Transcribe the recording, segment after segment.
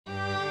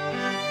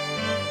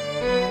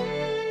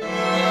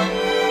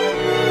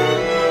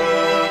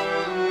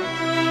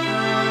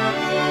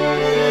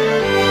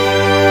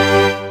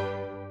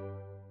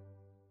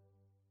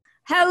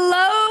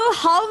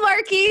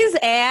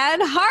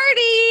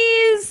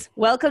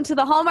Welcome to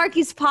the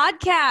Hallmarkies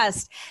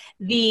podcast,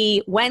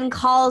 the When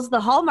Calls the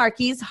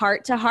Hallmarkies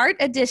Heart to Heart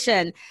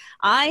edition.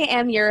 I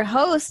am your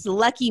host,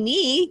 lucky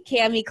me,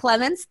 Cammie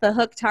Clements, the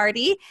Hooked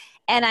Hardy,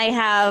 and I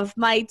have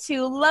my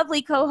two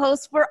lovely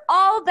co-hosts. We're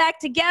all back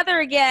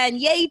together again.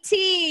 Yay,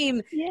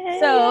 team! Yay!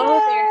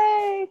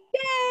 So,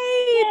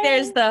 Yay!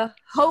 There's the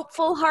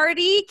hopeful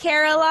Hardy,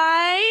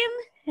 Caroline.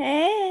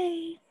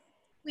 Hey!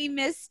 We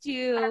missed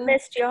you. I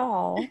missed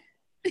y'all.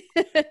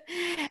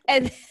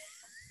 And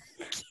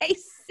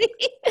Casey. And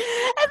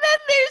then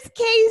there's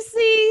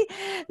Casey,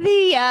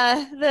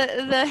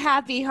 the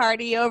happy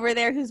Hardy over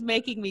there who's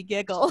making me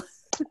giggle.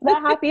 The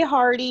happy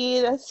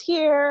Hardy that's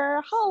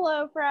here.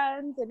 Hello,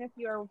 friends. And if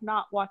you're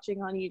not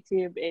watching on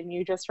YouTube and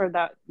you just heard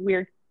that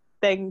weird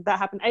thing that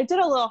happened, I did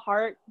a little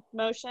heart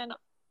motion.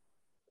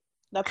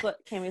 That's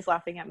what Cammie's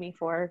laughing at me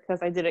for,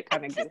 because I did it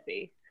kind of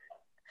goofy.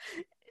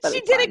 But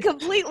she did it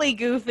completely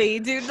goofy.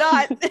 Do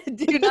not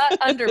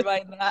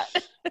undermine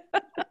that.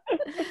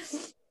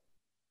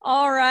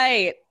 All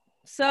right.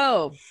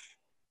 So,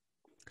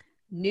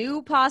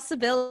 new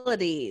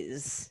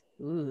possibilities.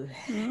 Ooh.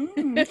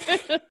 Yeah,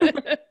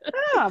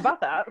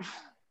 about that.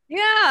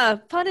 Yeah,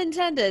 pun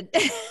intended.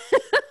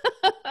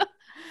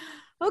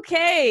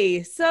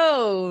 Okay,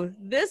 so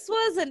this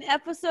was an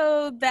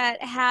episode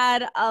that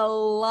had a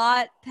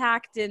lot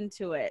packed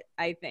into it,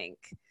 I think.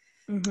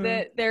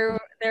 Mm-hmm.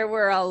 There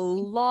were a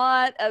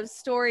lot of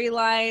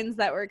storylines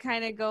that were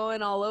kind of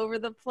going all over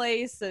the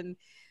place, and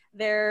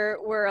there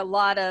were a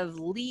lot of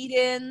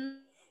lead-ins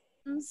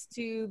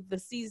to the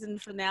season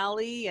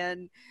finale.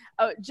 And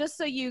just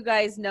so you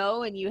guys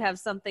know and you have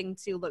something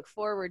to look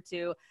forward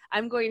to,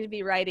 I'm going to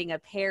be writing a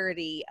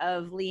parody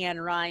of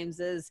Leanne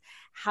Rimes'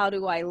 How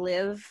Do I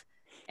Live?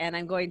 And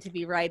I'm going to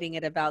be writing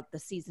it about the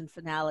season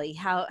finale.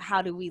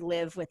 How do we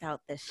live without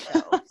this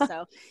show?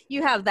 So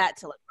you have that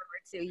to look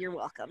forward to. You're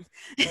welcome.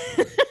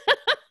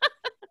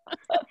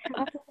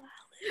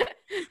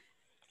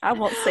 I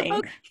won't sing.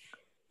 Okay.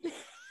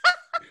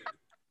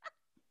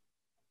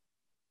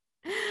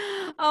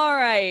 All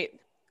right.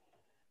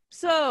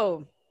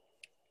 So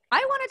I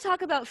want to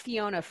talk about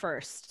Fiona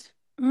first.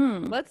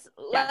 Let's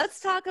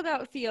talk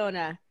about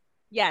Fiona.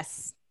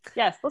 Yes,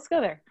 let's go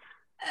there.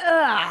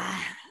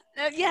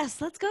 Yes,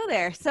 let's go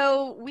there.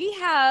 So we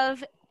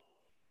have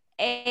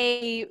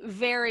a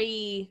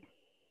very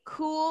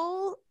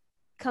cool,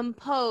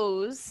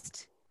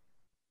 composed,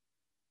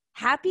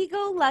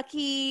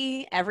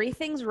 happy-go-lucky,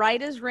 everything's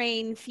right as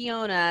rain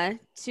Fiona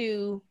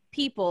to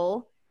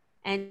people,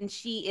 and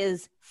she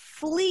is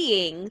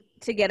fleeing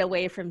to get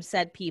away from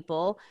said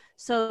people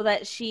so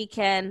that she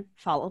can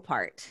fall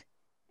apart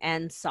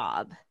and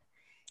sob.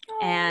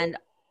 Aww. And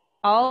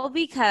all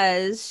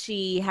because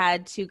she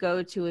had to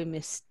go to a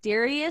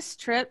mysterious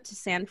trip to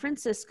San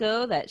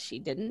Francisco that she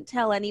didn't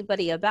tell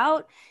anybody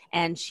about,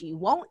 and she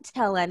won't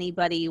tell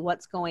anybody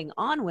what's going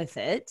on with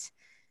it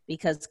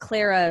because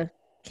Clara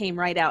came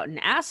right out and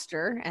asked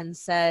her and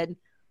said,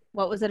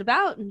 what was it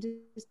about? And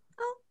just,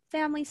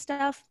 family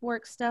stuff,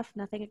 work stuff,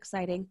 nothing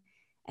exciting.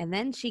 And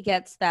then she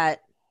gets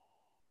that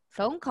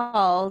phone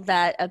call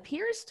that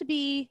appears to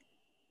be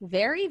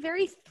very,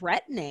 very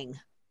threatening.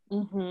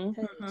 She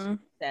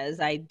says,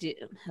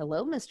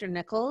 hello, Mr.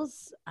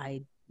 Nichols.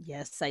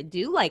 Yes, I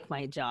do like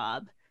my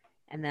job.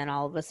 And then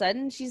all of a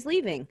sudden she's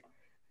leaving.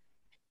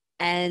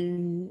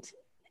 And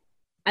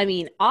I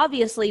mean,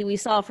 obviously we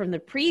saw from the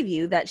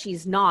preview that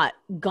she's not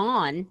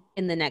gone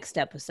in the next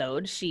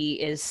episode. She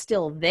is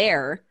still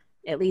there,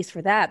 at least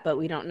for that, but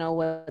we don't know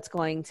what's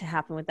going to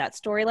happen with that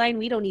storyline.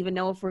 We don't even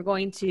know if we're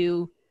going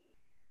to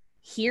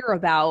hear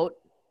about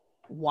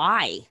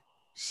why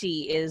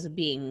she is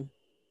being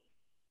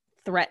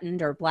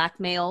threatened or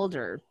blackmailed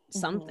or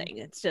something.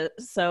 It's just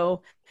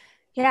so,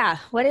 yeah.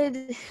 What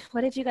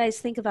did you guys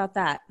think about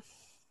that?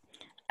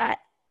 I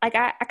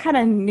kind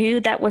of knew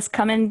that was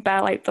coming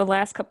by like the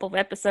last couple of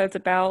episodes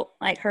about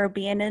like her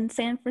being in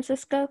San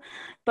Francisco,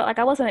 but like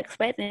I wasn't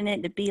expecting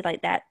it to be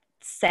like that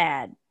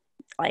sad,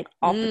 like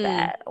off the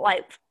bat,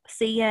 like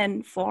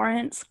seeing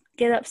Florence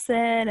get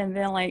upset and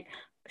then like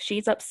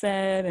she's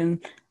upset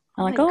and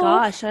I'm like,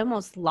 gosh, I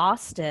almost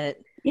lost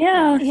it.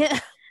 Yeah.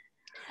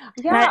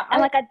 Yeah,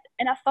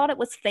 and I thought it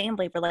was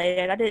family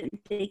related. I didn't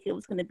think it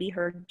was going to be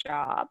her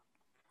job.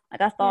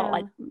 Like I thought,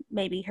 like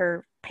maybe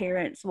her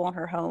parents want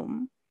her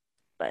home.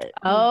 But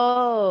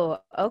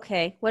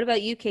okay. What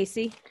about you,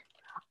 Casey?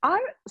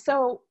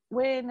 So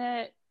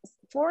when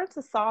Florence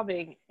is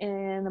sobbing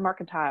in the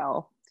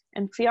Mercantile,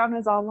 and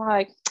Fiona's all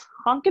like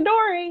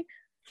honkadory,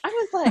 I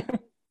was like,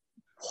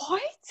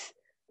 what?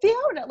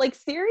 Fiona, like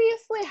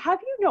seriously, have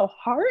you no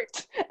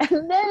heart?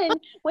 And then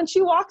when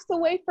she walks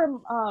away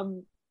from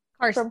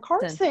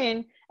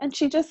Carson and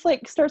she just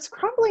like starts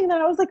crumbling, then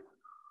I was like,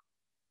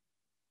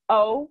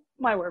 oh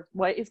my word,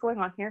 what is going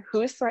on here?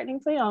 Who is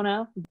threatening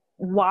Fiona?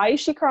 Why is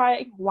she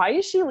crying? Why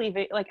is she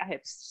leaving? Like, I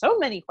have so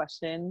many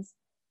questions.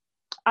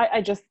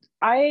 I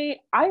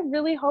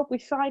really hope we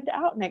find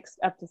out next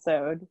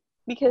episode,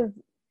 because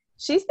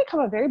she's become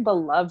a very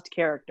beloved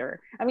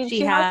character. I mean, she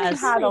hasn't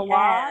had a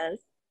lot,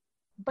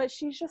 but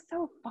she's just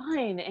so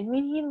fun, and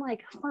we need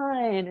like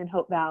fun in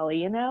Hope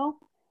Valley, you know?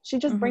 She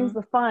just brings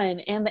the fun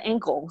and the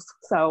ankles.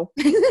 So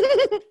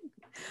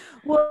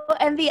Well,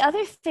 and the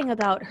other thing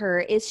about her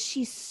is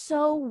she's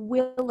so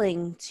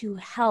willing to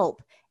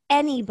help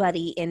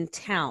anybody in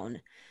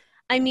town.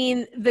 I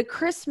mean, the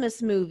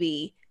Christmas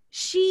movie,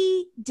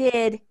 she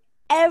did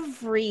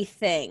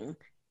everything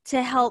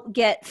to help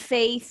get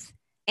Faith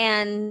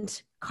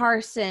and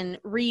Carson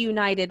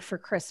reunited for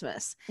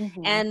Christmas.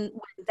 And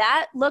when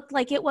that looked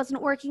like it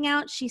wasn't working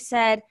out, she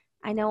said,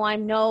 I know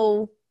I'm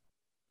no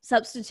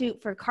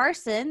substitute for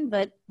Carson,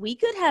 but we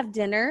could have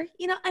dinner.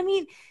 You know, I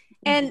mean,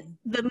 and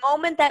the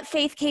moment that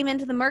Faith came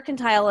into the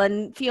Mercantile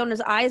and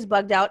Fiona's eyes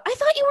bugged out, I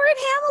thought you were in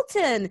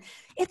Hamilton.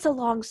 It's a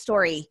long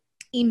story.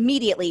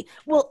 Immediately,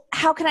 well,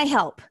 how can I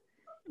help?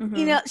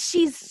 You know,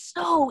 she's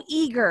so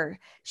eager.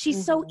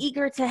 She's so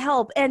eager to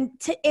help. And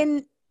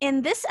in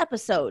this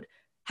episode,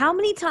 how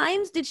many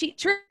times did she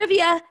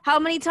how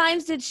many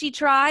times did she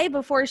try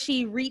before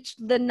she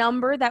reached the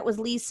number that was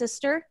Lee's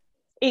sister?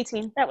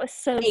 18. That was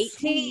so 18.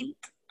 sweet.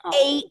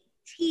 Oh.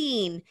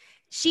 18.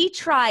 She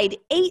tried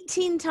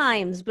 18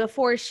 times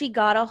before she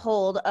got a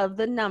hold of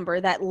the number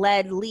that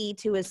led Lee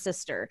to his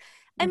sister.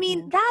 I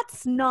mean,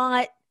 that's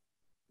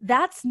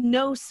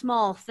no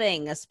small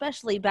thing,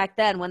 especially back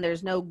then when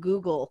there's no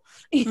Google.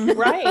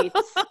 Right.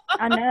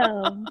 I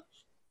know.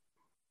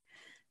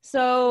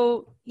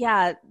 So,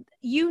 yeah,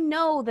 you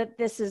know that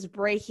this is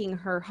breaking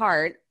her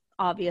heart,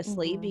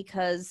 obviously,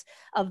 because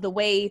of the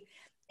way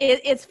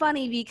it's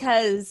funny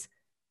because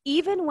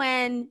even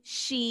when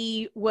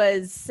she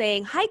was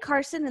saying, hi,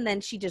 Carson, and then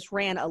she just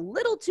ran a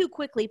little too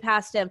quickly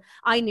past him,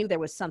 I knew there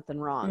was something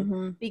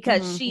wrong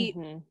because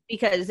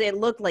because it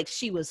looked like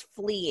she was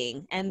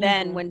fleeing. And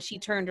then when she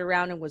turned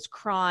around and was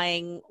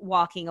crying,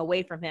 walking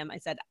away from him, I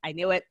said, I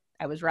knew it.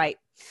 I was right.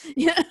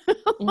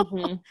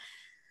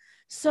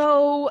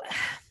 So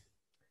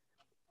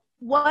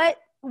what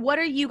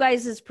are you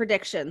guys'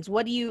 predictions?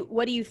 What do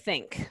you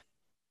think?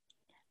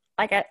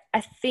 Like,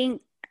 I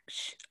think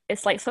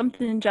it's like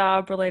something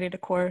job related, of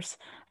course,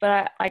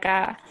 but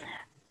I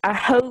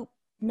hope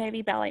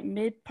maybe by like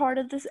mid part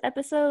of this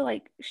episode,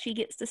 like she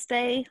gets to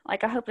stay.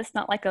 Like, I hope it's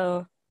not like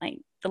the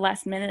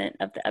last minute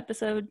of the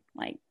episode,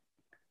 like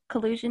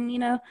collusion, you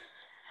know?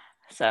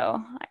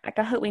 So like,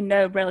 I hope we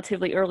know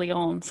relatively early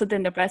on, so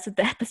then the rest of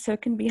the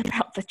episode can be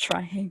about the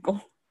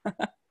triangle.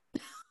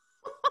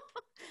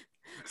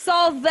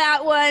 Solve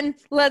that one.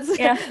 Let's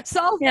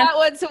solve that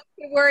one so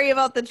we can worry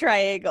about the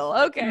triangle.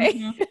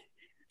 Okay.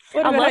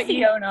 I love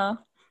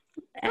Fiona.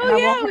 And I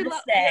want her to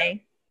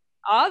stay.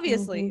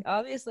 Obviously,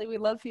 we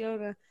love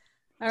Fiona.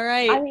 All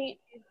right. I mean,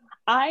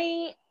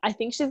 I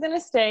think she's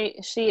gonna stay.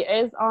 She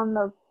is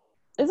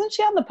isn't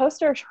she on the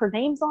poster? Her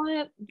name's on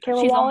it.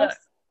 Kayla Wallace.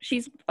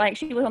 She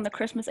was on the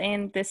Christmas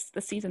and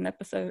the season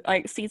episode,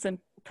 like season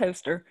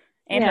poster,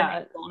 and her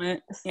name's on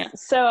it. Yeah.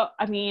 So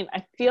I mean,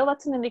 I feel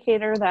that's an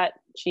indicator that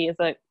she is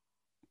a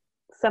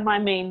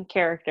semi-main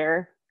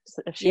character.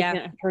 If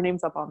her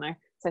name's up on there,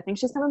 so I think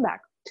she's coming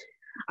back.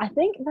 I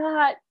think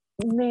that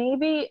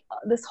maybe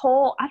this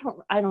whole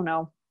I don't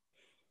know.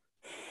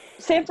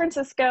 San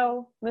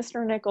Francisco,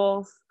 Mr.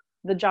 Nichols,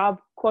 the job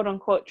quote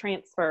unquote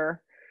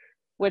transfer,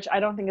 which I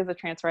don't think is a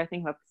transfer. I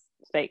think that's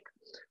fake.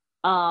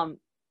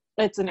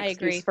 It's an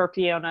excuse for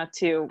Fiona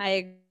to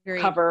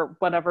cover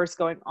whatever's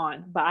going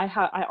on. But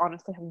I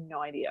honestly have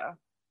no idea.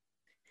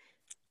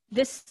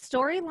 This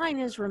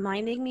storyline is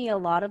reminding me a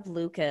lot of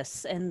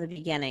Lucas in the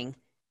beginning.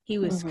 He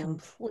was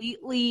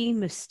completely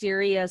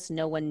mysterious.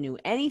 No one knew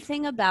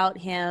anything about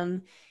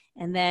him.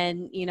 And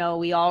then, you know,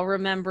 we all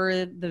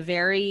remember the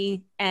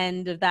very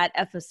end of that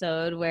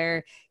episode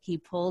where he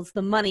pulls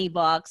the money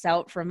box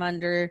out from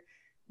under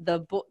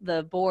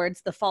the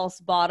boards, the false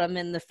bottom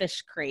in the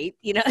fish crate,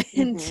 you know,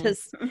 and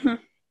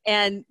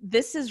and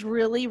this is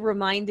really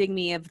reminding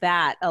me of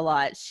that a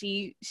lot.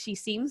 She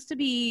seems to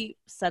be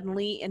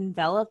suddenly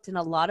enveloped in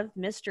a lot of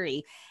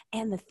mystery.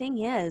 And the thing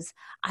is,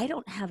 I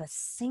don't have a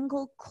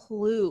single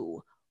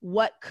clue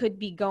what could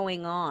be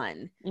going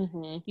on.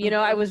 You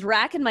know, I was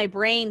racking my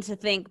brain to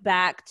think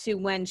back to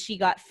when she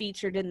got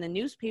featured in the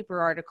newspaper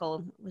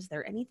article. Was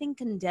there anything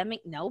condemning?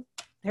 Nope.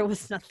 There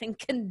was nothing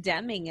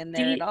condemning in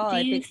there at all.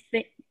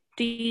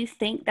 Do you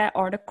think that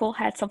article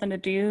had something to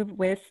do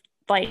with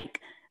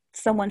like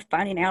someone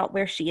finding out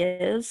where she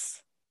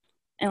is?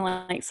 And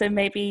like, so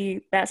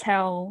maybe that's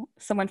how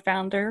someone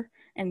found her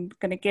and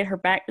going to get her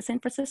back to San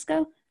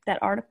Francisco? That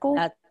article?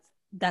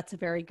 That's a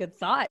very good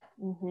thought.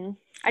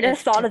 I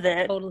just thought of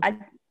it.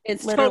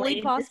 It's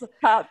totally possible. Just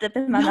popped up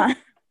in my mind.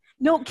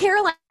 No,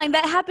 Caroline,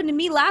 that happened to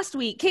me last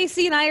week.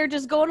 Casey and I are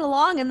just going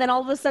along, and then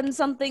all of a sudden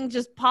something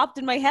just popped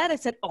in my head. I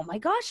said, oh my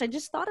gosh, I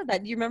just thought of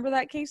that. Do you remember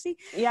that, Casey?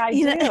 Yeah, I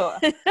do.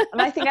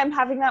 And I think I'm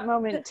having that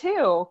moment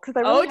too, because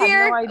I really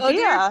had no idea.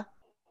 Dear.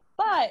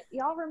 But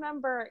y'all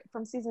remember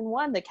from season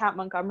 1, the Kat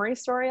Montgomery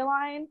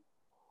storyline?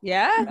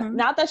 Yeah.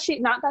 Not that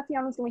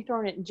Fiona's going to be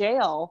thrown in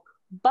jail,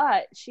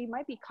 but she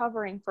might be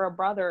covering for a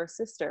brother or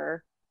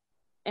sister,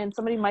 and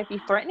somebody might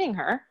be threatening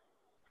her.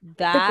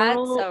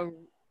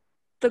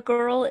 The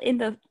girl in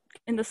the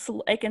in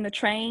the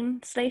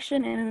train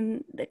station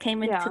and that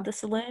came into Yeah. the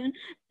saloon,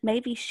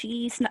 maybe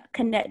she's not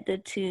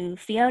connected to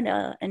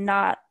Fiona and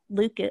not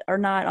Lucas, or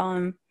not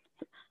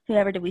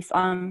whoever did we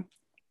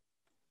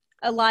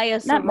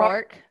Elias not Mark.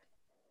 O'Rourke.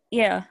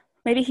 Yeah,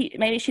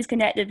 maybe she's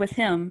connected with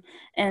him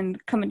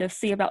and coming to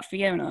see about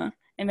Fiona,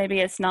 and maybe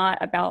it's not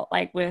about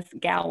like with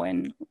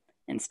Gowan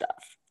and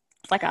stuff.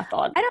 Like I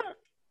thought.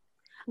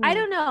 I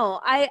don't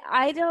know.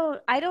 I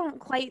don't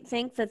quite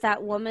think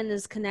that woman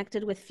is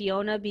connected with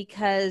Fiona,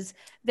 because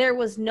there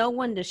was no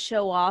one to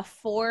show off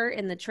for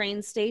in the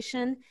train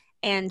station,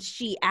 and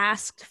she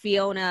asked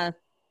Fiona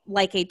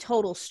like a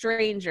total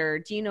stranger,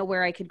 "Do you know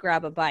where I could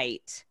grab a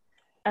bite?"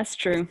 That's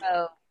true.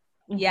 So,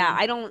 yeah,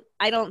 I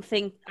don't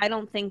think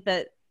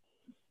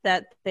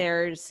that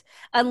there's,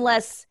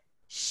 unless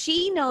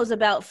she knows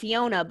about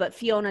Fiona but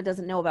Fiona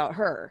doesn't know about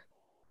her.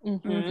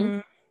 Mm-hmm.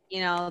 You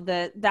know,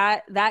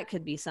 that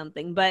could be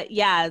something. But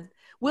yeah,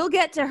 we'll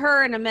get to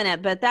her in a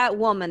minute, but that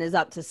woman is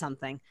up to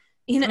something.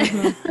 You know,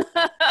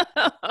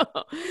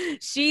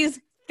 she's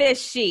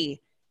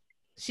fishy.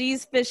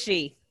 She's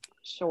fishy.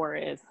 Sure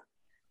is.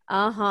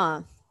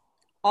 Uh-huh.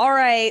 All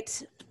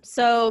right.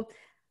 So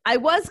I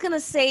was going to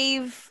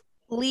save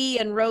Lee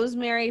and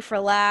Rosemary for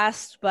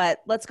last,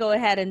 but let's go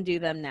ahead and do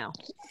them now.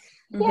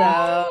 Yay!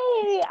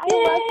 I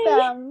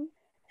love them.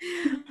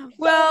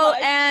 Well,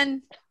 much.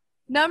 and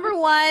number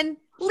one,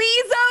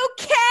 Lee's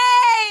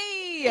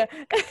okay.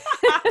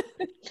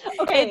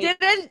 Okay.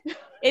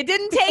 It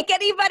didn't take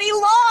anybody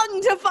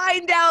long to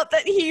find out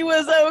that he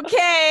was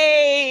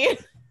okay.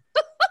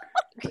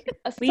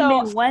 We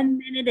knew 1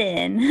 minute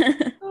in.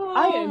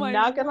 I am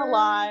not gonna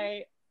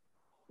lie,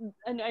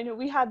 and I know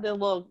we had the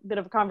little bit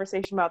of a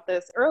conversation about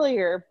this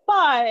earlier,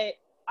 but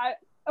I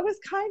was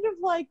kind of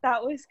like,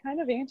 that was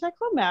kind of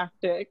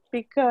anticlimactic,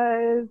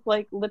 because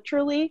like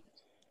literally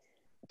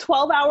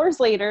 12 hours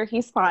later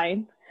he's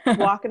fine,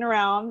 walking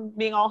around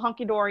being all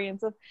hunky-dory and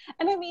stuff.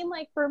 And I mean,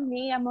 like, for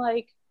me, I'm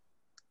like,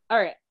 all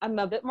right, I'm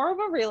a bit more of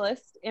a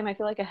realist, and I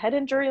feel like a head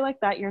injury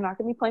like that, you're not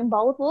going to be playing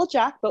ball with little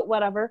Jack, but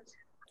whatever.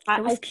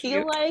 I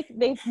feel like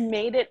they've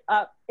made it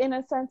up in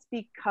a sense,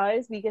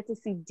 because we get to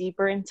see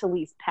deeper into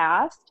Lee's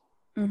past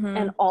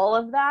and all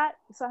of that.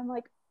 So I'm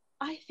like,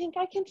 I think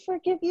I can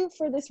forgive you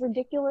for this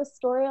ridiculous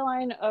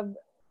storyline of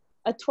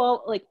a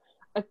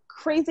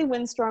crazy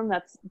windstorm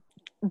that's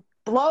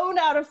blown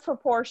out of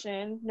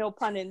proportion, no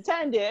pun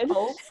intended.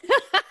 Oh.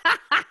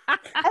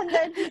 And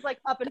then he's like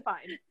up and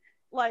fine.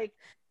 Like,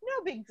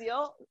 no big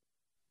deal.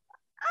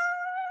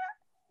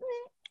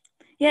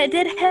 Yeah, it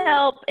did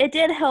help. It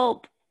did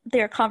help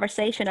their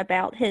conversation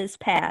about his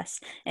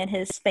past and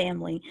his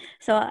family.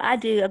 So I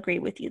do agree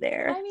with you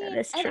there. I mean,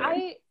 that's true.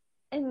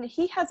 And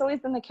he has always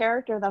been the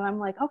character that I'm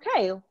like,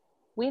 okay,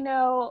 we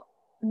know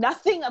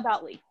nothing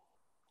about Lee.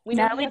 We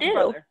know he has a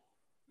brother.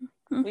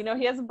 We know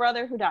he has a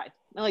brother who died.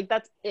 Like,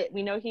 that's it.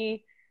 We know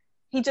he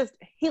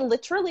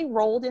literally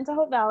rolled into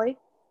Hope Valley.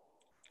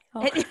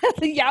 Oh.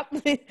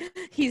 Yep,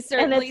 he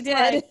certainly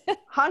did. Like,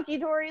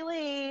 honky-dory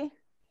Lee.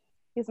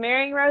 He's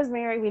marrying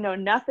Rosemary. We know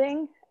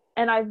nothing.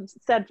 And I've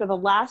said for the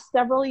last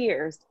several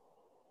years,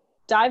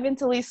 dive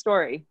into Lee's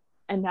story.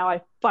 And now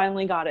I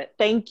finally got it.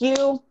 Thank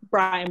you,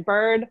 Brian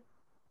Bird,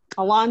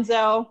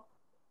 Alonzo.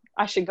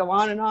 I should go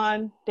on and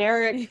on.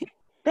 Derek,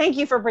 thank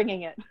you for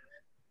bringing it.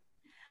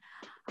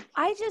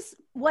 I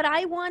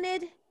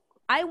wanted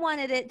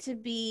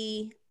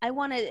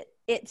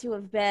it to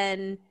have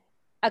been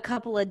a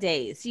couple of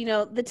days, you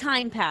know, the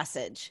time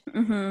passage.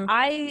 Mm-hmm.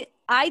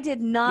 I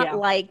did not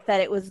like that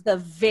it was the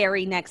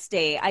very next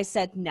day. I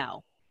said,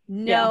 no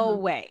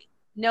way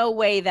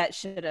that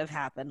should have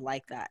happened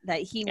like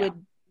that he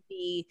would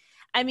be.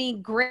 I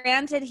mean,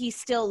 granted, he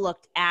still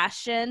looked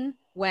ashen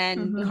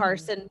when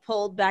Carson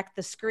pulled back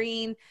the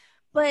screen,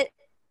 but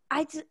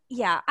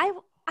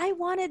I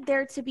wanted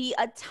there to be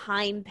a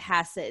time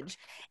passage,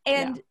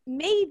 and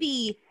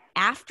maybe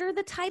after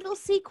the title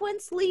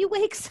sequence, Lee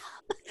wakes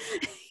up.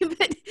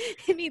 But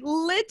I mean,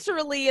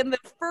 literally in the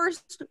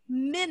first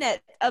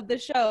minute of the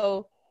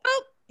show,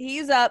 oh,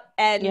 he's up,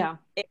 and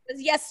it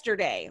was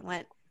yesterday. I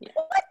went,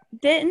 what?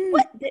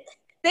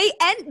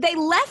 They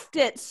left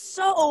it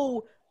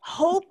so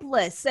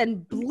hopeless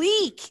and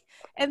bleak,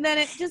 and then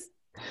it just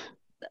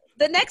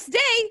the next day,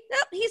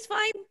 oh, he's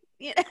fine.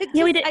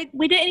 We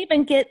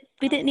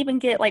didn't even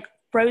get like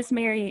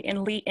Rosemary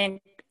and Lee and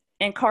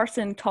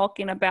Carson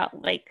talking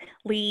about like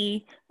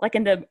Lee, like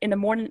in the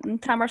morning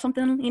time or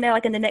something, you know,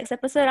 like in the next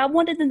episode. I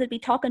wanted them to be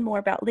talking more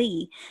about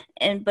Lee,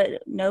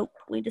 but nope,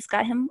 we just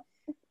got him.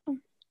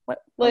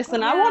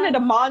 Listen, I wanted a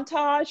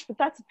montage, but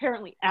that's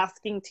apparently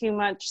asking too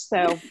much.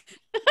 So,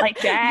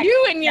 like Jack,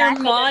 you and your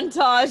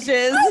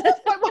montages.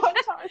 My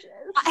montages.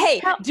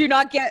 Hey, do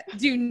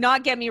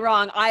not get me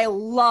wrong. I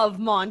love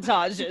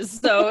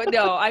montages. So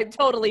no, I'm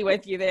totally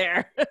with you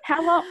there.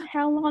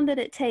 How long did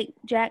it take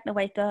Jack to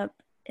wake up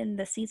in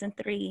the season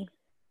 3?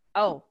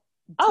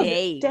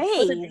 Days.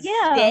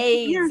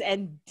 Days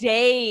and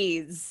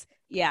days.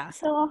 Yeah.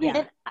 So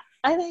and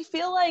I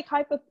feel like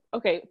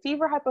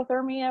fever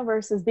hypothermia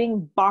versus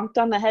being bonked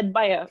on the head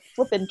by a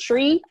flipping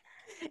tree.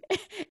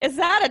 Is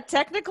that a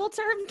technical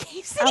term,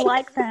 Casey? I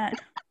like that.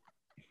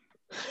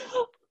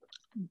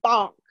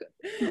 Bonk.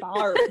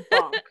 Bonk.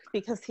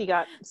 Because he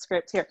got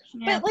script here.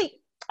 Yeah. But like,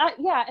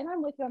 yeah, and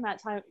I'm with you on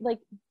that time. Like,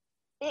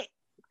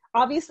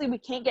 obviously we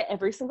can't get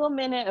every single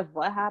minute of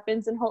what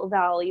happens in Hope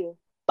Valley,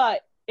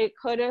 but it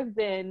could have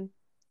been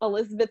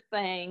Elizabeth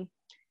saying,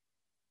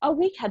 a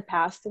week had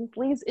passed since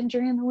Lee's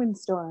injury in the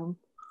windstorm.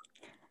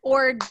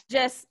 Or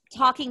just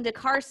talking to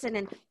Carson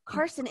and,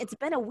 Carson, it's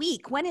been a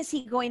week. When is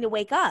he going to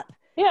wake up?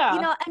 Yeah.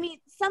 You know, I mean,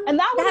 and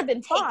that would have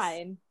been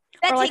fine.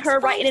 That or like takes her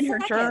 5 writing in her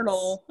seconds.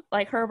 journal.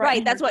 Like her writing Right,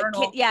 in that's her what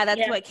journal.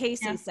 that's what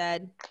Casey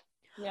said.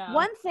 Yeah.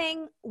 One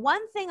thing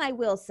I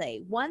will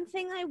say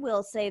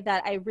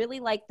that I really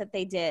like that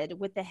they did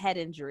with the head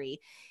injury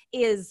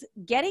is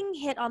getting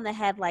hit on the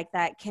head like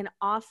that can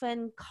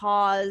often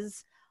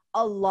cause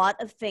a lot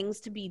of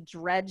things to be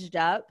dredged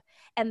up.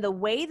 And the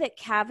way that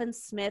Kevin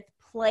Smith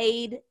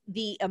played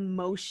the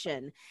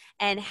emotion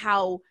and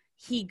how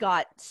he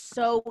got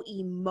so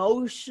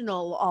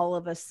emotional all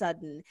of a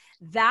sudden,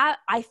 that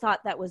I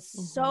thought that was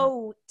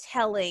so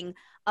telling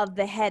of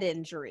the head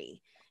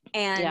injury.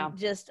 And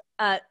just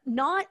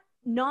not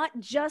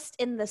just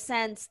in the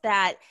sense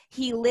that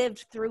he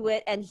lived through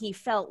it and he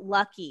felt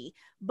lucky,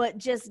 but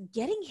just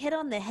getting hit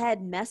on the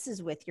head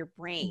messes with your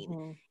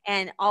brain.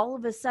 And all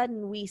of a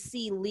sudden we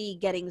see Lee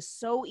getting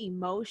so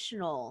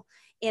emotional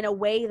in a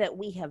way that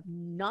we have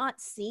not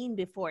seen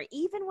before.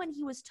 Even when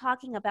he was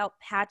talking about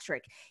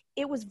Patrick,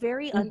 it was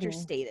very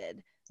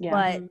understated.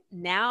 But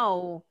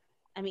now,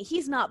 I mean,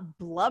 he's not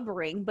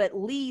blubbering, but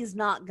Lee's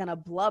not gonna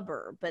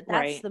blubber. But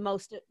that's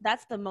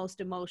the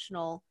most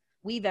emotional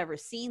we've ever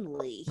seen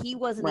Lee. He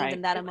wasn't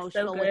even that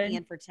emotional with the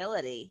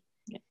infertility.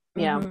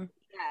 Kevin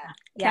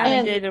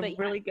And, did a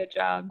really good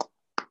job.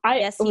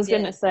 I was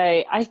going to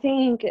say, I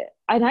think,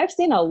 and I've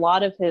seen a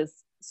lot of his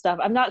stuff.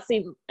 I've not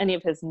seen any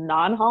of his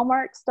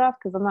non-Hallmark stuff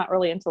because I'm not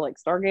really into like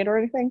Stargate or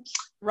anything.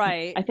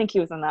 Right. I think he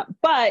was in that,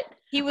 but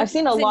I've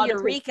seen a lot of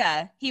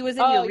Eureka. He was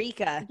in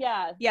Eureka.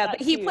 Yeah,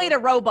 but he played a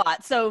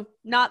robot, so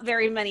not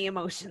very many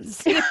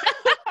emotions.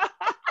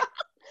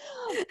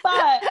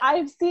 But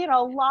I've seen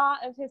a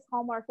lot of his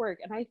Hallmark work,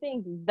 and I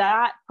think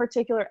that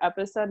particular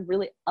episode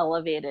really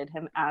elevated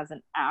him as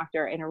an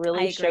actor and it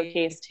really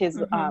showcased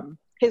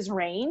his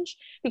range,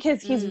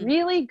 because he's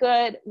really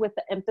good with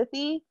the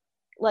empathy,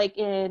 like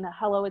in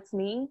Hello, It's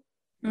Me.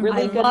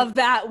 Really good. Love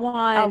that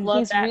one.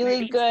 He's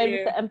really good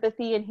with the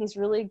empathy, and he's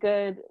really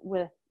good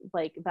with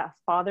like that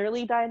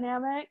fatherly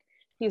dynamic.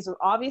 He's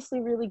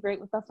obviously really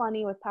great with the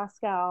funny with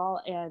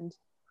Pascal, and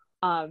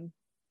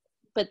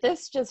but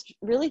this just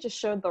really just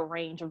showed the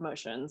range of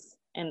emotions.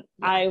 And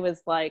I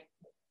was like,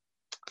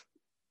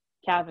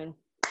 Kevin,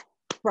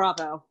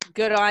 bravo.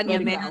 Good on you,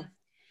 man.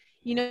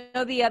 You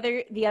know, the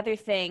other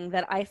thing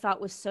that I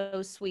thought was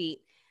so sweet.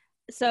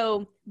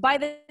 So by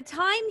the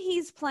time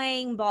he's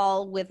playing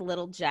ball with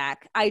little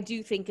Jack, I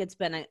do think it's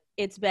been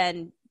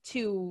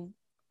 2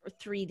 or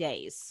 3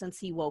 days since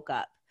he woke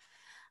up.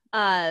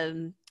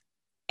 And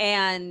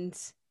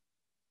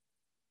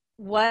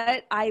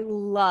what I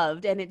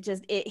loved, and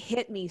it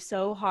hit me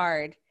so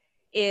hard,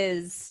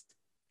 is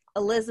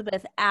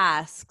Elizabeth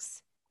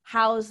asks,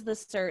 how's the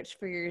search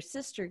for your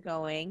sister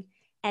going?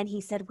 And he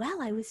said,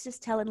 well, I was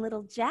just telling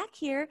little Jack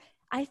here,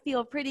 I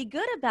feel pretty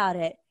good about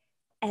it.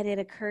 And it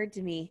occurred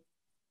to me,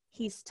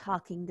 he's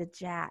talking to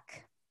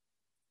Jack.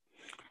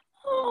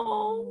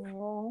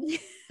 Oh.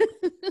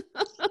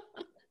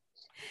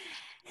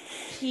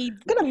 I'm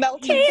gonna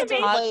melt into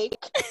the lake.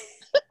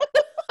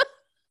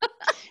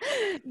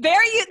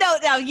 There you know.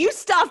 Now you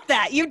stop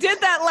that. You did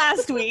that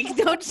last week.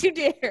 Don't you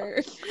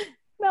dare.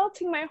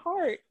 Melting my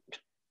heart.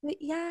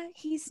 But yeah,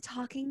 he's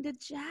talking to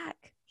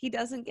Jack. He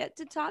doesn't get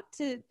to talk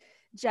to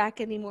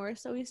Jack anymore,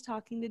 so he's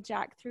talking to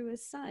Jack through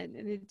his son.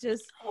 And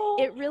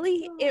it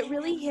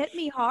really hit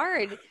me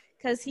hard,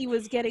 because he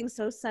was getting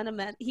so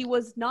sentimental. He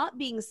was not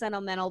being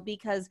sentimental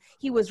because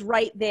he was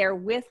right there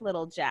with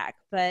little Jack,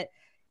 but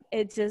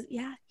it just,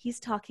 he's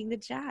talking to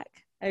Jack.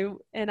 Now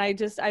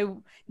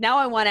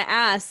I want to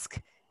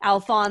ask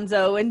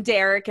Alfonso and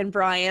Derek and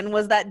Brian,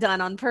 was that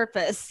done on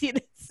purpose?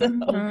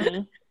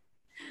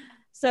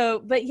 So,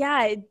 but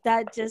yeah,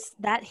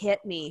 that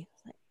hit me.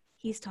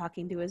 He's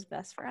talking to his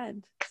best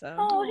friend.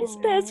 So, his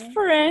best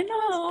friend.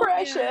 Oh,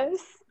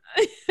 precious.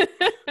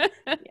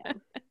 Yeah.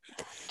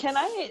 Can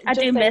I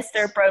do miss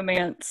their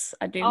bromance.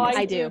 I do.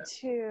 I do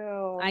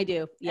too. I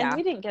do. Yeah. And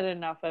we didn't get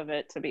enough of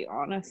it, to be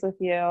honest with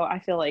you. I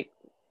feel like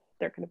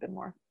there could have been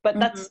more, but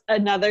that's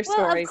another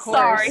story.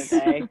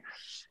 Sorry.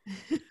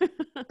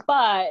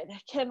 But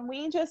can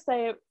we just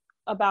say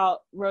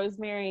about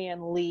Rosemary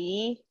and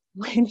Lee?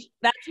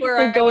 That's where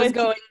I was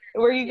going.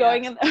 Were you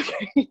going in?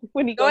 Okay.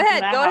 When you go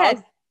ahead, go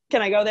ahead.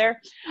 Can I go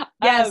there?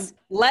 Yes,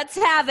 let's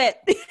have it.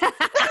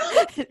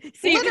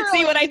 see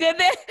what I did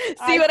there?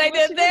 See what I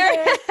did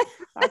there?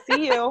 I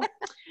see you.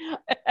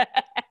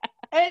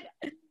 And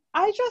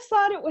I just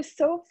thought it was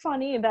so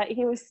funny that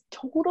he was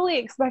totally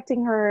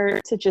expecting her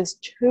to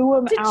just chew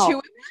him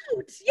out.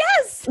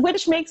 Yes.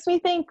 Which makes me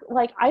think,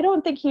 like, I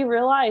don't think he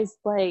realized,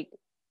 like,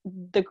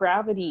 the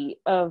gravity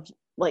of,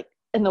 like,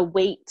 and the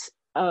weight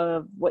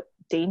of what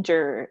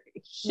danger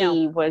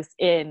he was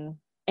in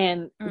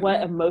and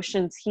what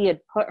emotions he had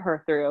put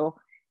her through.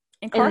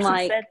 And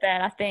Carson said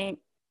that, I think.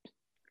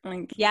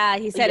 Like, yeah,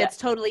 he said it's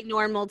totally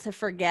normal to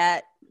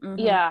forget.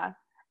 Yeah.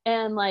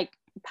 And like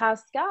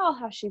Pascal,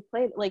 how she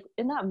played, like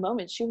in that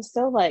moment, she was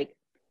so like,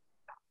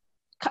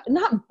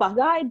 not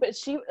bug-eyed, but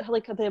she,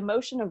 like, the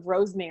emotion of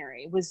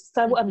Rosemary was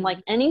so unlike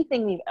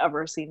anything we've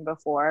ever seen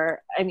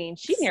before. I mean,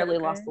 she nearly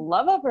lost the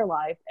love of her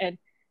life, and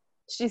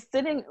she's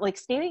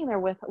standing there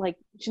with, like,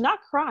 she's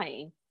not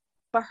crying,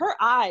 but her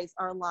eyes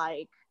are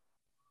like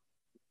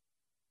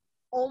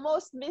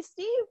almost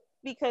misty,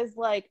 because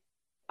like,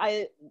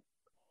 I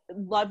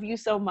love you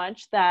so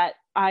much that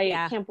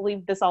I can't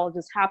believe this all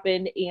just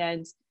happened,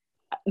 and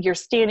you're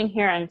standing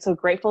here, I'm so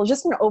grateful.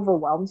 Just an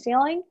overwhelmed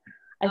feeling,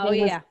 I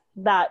think, was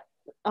that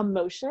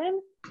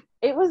emotion.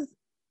 It was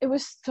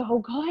so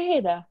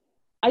good.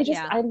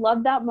 I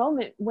love that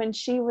moment when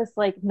she was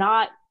like,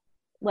 not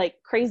like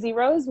crazy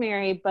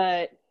Rosemary,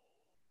 but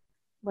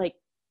like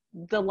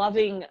the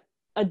loving,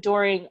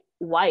 adoring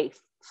wife.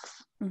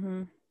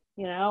 You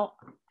know,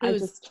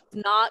 who's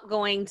not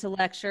going to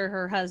lecture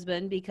her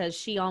husband because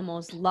she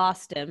almost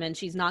lost him, and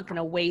she's not going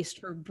to waste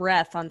her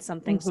breath on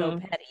something so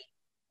petty.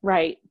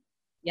 Right.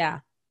 Yeah.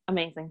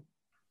 Amazing.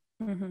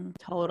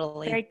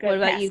 Totally. Very good. What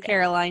about you,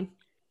 Caroline?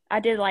 I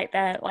did like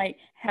that, like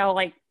how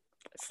like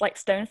it's like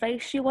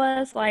stone-faced she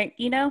was, like,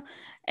 you know,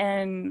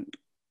 and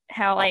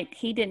how like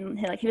he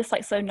didn't, like he was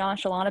like so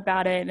nonchalant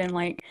about it, and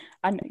like,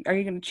 are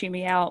you gonna chew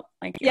me out?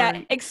 Like,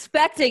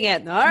 expecting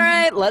it. All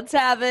right, let's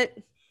have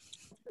it.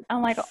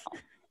 I'm like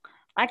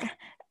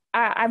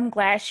I'm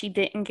glad she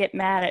didn't get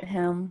mad at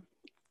him,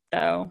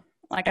 though.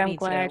 Like, I'm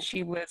glad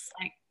she was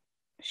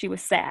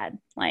sad.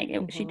 Like,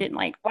 she didn't,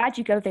 like, why'd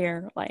you go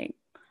there? Like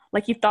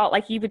you thought,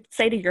 like you would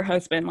say to your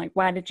husband, like,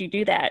 why did you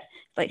do that?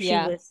 Like, she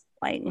was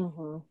like,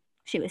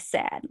 she was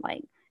sad.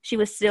 Like, she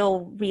was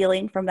still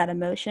reeling from that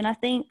emotion, I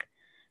think,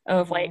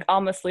 of like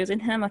almost losing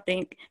him. I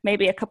think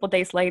maybe a couple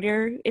days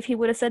later, if he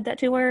would have said that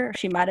to her,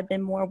 she might have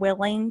been more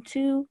willing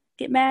to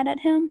get mad at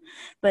him.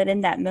 But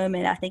in that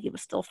moment, I think it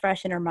was still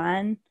fresh in her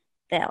mind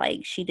that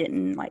like she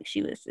didn't, like,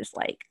 she was just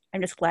like,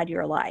 I'm just glad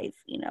you're alive,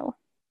 you know.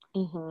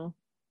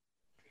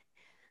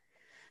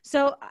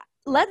 So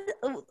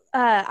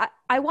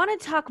I want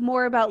to talk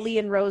more about Lee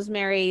and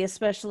Rosemary,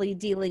 especially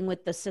dealing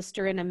with the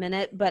sister, in a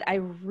minute, but I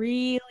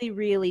really,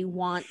 really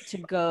want to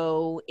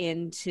go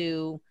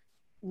into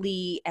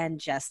Lee and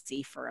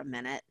Jesse for a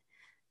minute.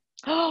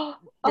 Oh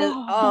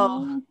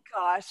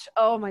gosh.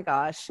 Oh my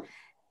gosh.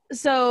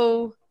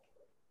 So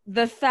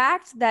the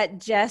fact that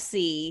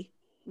Jesse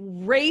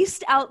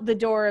raced out the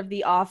door of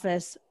the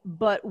office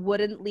but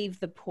wouldn't leave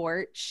the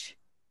porch.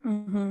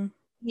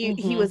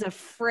 He was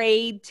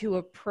afraid to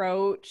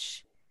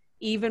approach,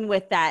 even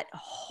with that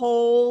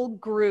whole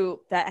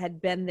group that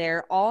had been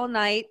there all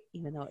night,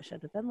 even though it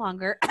should have been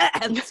longer.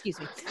 Excuse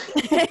me.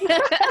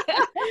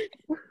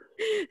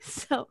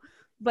 So,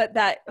 but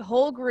that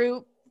whole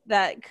group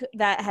that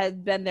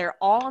had been there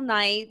all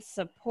night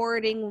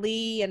supporting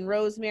Lee and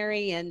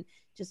Rosemary, and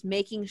just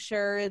making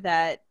sure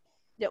that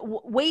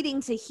waiting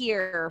to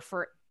hear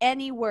for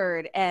any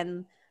word,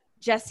 and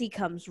Jesse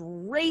comes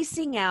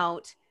racing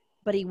out,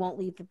 but he won't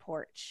leave the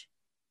porch.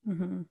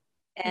 And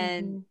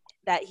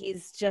that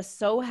he's just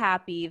so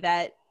happy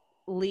that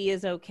Lee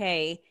is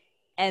okay.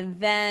 And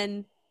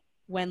then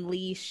when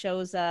Lee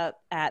shows up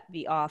at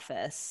the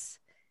office,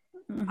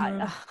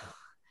 I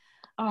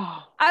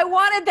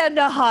wanted them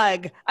to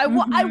hug.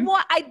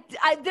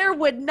 There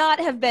would not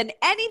have been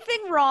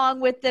anything wrong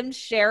with them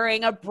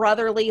sharing a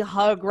brotherly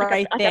hug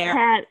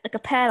there. Like a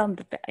pat on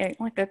the back,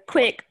 like a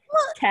quick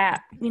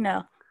tap, you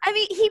know. I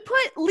mean,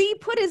 Lee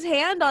put his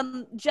hand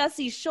on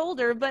Jesse's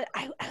shoulder, but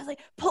I was like,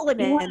 pull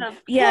him in, pull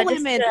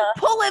him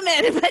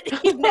in, but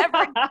he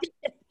never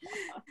did.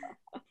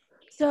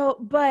 So,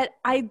 but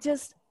I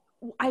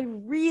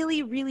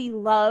really, really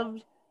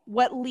loved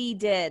what Lee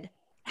did,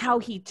 how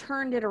he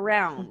turned it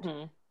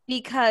around.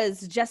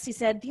 Because Jesse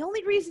said, the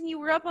only reason you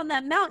were up on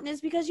that mountain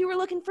is because you were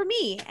looking for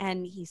me.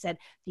 And he said,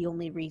 the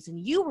only reason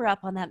you were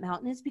up on that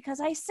mountain is because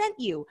I sent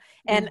you.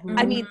 And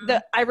I mean,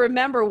 I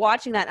remember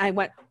watching that and I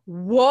went,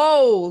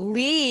 whoa,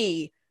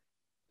 Lee,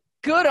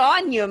 good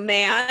on you,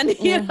 man.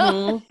 You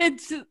know,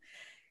 it's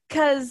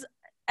because,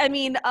 I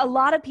mean, a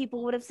lot of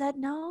people would have said,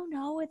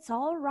 no, it's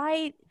all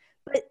right.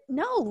 But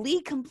no,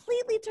 Lee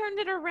completely turned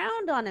it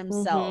around on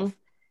himself.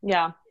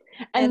 Yeah.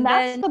 And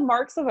that's the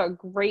marks of a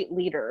great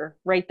leader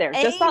right there.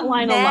 Just that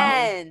line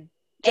alone.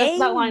 That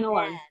line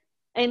alone.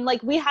 And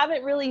like, we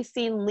haven't really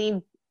seen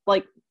Lee,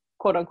 like,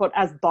 quote unquote,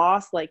 as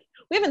boss. Like,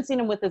 we haven't seen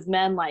him with his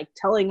men, like,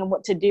 telling him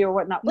what to do or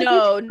whatnot. Like,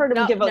 we've heard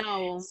him give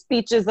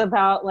speeches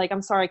about, like,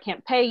 I'm sorry I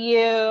can't pay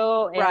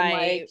you. And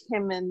like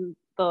him in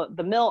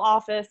the mill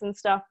office and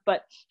stuff.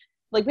 But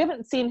like, we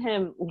haven't seen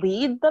him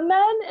lead the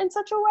men in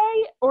such a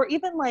way, or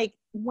even like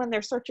when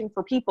they're searching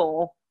for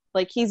people,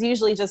 like, he's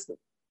usually just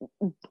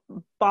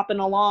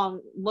bopping along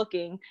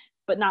looking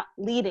but not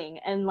leading.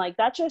 And like,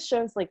 that just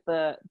shows like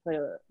the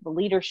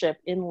leadership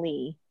in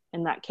Lee,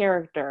 in that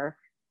character,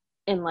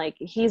 and like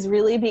he's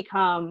really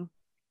become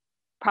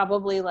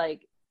probably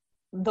like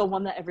the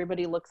one that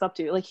everybody looks up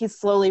to. Like he's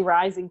slowly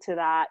rising to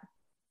that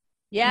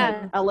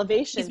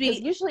elevation, because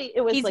usually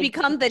it was he's like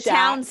become the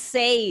town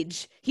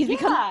sage. He's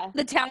become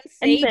the town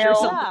And sage or Bill.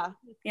 something.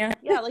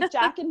 Yeah, like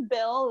Jack and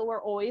Bill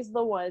were always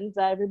the ones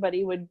that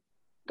everybody would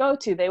go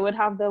to. They would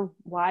have the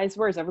wise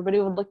words. Everybody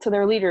would look to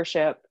their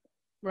leadership.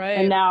 Right.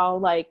 And now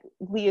like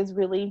Lee is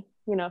really,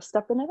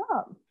 stepping it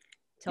up.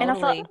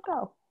 Totally.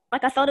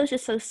 And I thought it was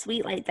just so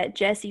sweet, like that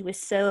Jesse was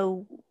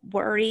so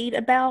worried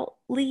about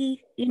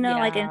Lee,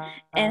 like,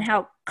 and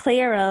how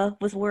Clara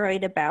was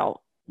worried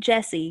about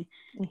Jesse.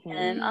 Mm-hmm.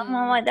 And I'm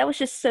like, that was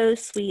just so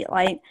sweet,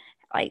 like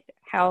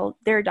how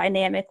their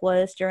dynamic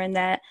was during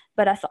that.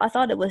 But I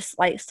thought it was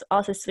like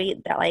also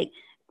sweet that like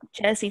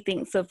Jesse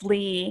thinks of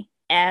Lee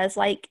as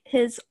like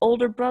his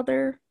older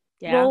brother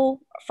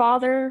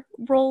father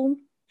role.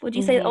 Would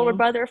you say older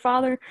brother or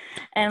father?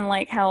 And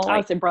like how I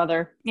would say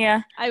brother.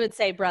 Yeah. I would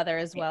say brother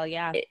as well,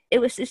 yeah. It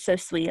was just so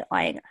sweet,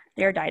 like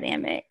their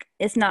dynamic.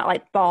 It's not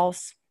like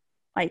boss,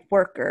 like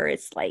worker.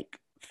 It's like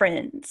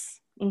friends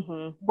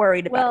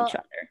worried about each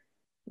other.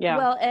 Yeah.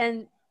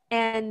 Well,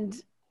 and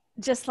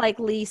just like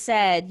Lee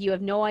said, you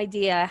have no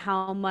idea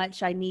how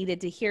much I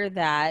needed to hear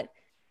that,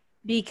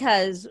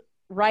 because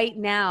right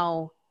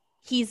now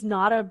he's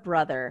not a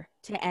brother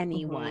to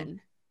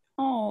anyone.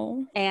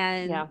 Oh.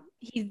 And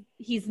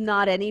he's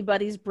not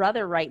anybody's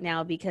brother right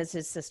now because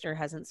his sister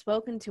hasn't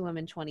spoken to him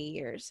in 20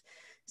 years.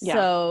 Yeah.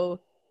 So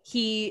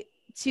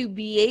to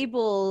be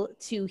able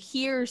to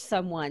hear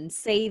someone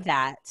say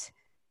that,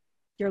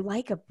 you're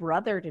like a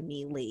brother to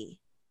me, Lee.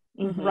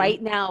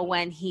 Right now,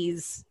 when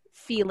he's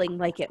feeling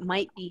like it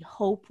might be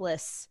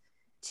hopeless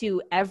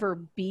to ever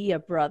be a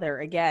brother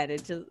again,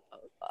 it just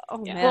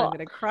man, I'm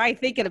gonna cry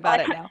thinking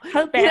about it now.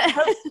 Hope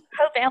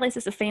Alice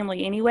is a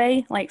family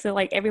anyway, like so,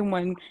 like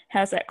everyone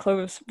has that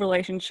close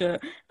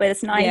relationship, but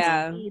it's nice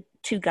to see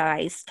two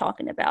guys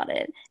talking about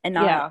it and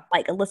not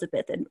like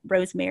Elizabeth and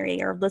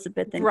Rosemary or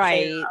Elizabeth and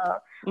Clara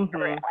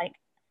or like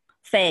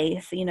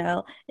Faith.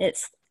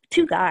 It's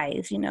two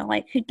guys,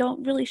 like who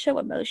don't really show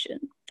emotion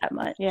that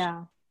much.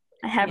 Yeah.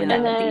 I having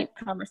that deep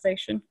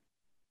conversation.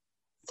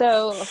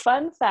 So,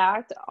 fun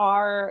fact,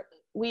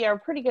 we are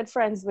pretty good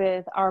friends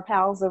with our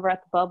pals over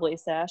at the Bubbly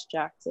Sesh,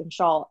 Jax and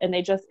Shaw, and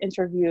they just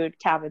interviewed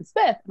Kevin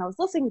Smith, and I was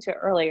listening to it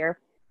earlier.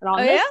 And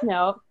on this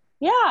note,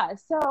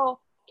 so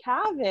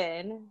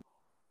Kevin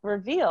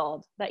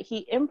revealed that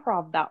he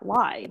improv that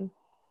line,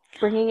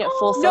 bringing it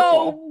full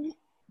circle.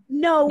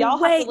 No Y'all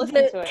way. have to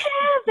listen to it.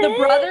 The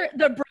brother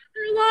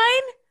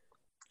line?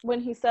 When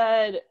he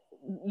said,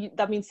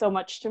 that means so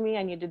much to me,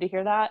 I needed to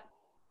hear that.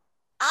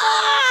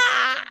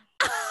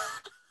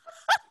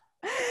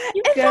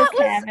 You go,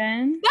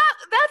 Kevin.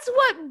 That's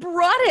what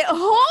brought it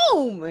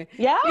home.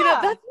 Yeah.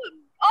 That's what.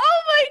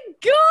 Oh my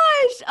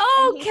gosh.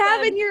 Oh,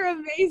 Kevin, you're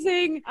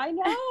amazing. I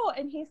know.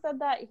 And he said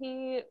that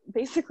he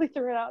basically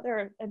threw it out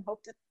there and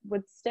hoped it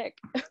would stick.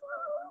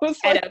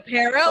 And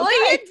apparently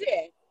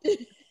it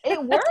did.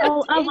 It worked.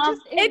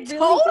 It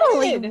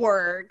really totally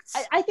worked.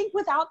 I think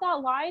without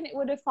that line, it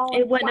would have fallen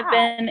It wouldn't flat.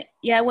 have been.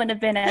 Yeah, it wouldn't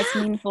have been as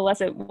meaningful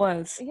as it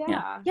was.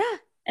 Yeah.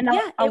 And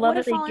I love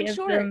that they give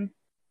them.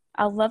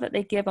 I love that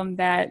they give them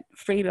that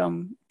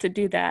freedom to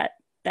do that.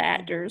 The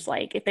actors,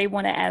 like, if they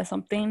want to add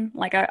something,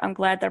 like, I'm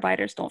glad the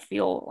writers don't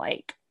feel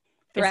like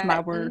it's my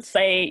word.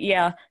 Say,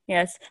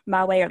 yes,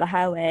 my way or the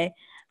highway.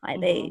 Like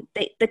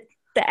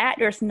the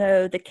actors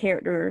know the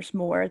characters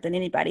more than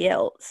anybody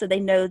else, so they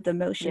know the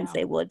emotions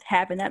they would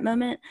have in that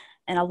moment.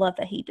 And I love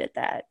that he did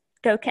that.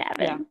 Go, Kevin.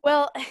 Yeah.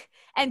 Well,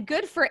 and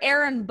good for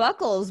Aaron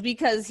Buckles,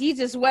 because he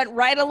just went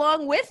right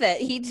along with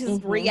it. He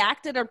just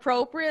reacted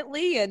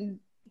appropriately and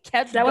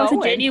kept going. Was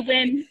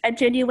a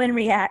genuine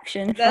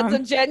reaction. That's a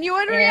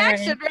genuine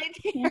reaction right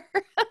here.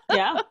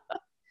 Yeah.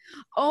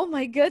 Oh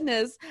my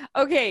goodness.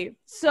 Okay,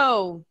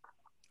 so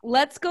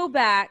let's go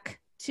back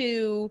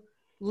to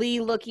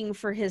Lee looking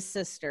for his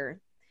sister.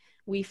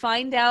 We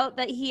find out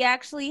that he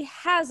actually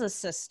has a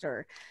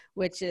sister,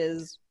 which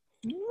is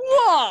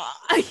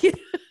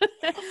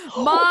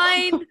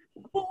mind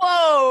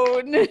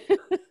blown.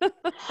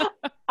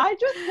 I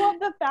just love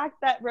the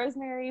fact that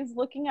Rosemary is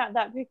looking at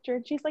that picture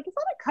and she's like, is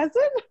that a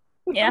cousin?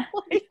 Yeah.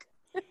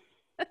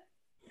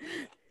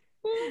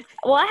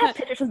 Well, I have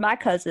pictures with my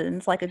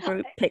cousins, like a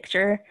group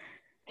picture.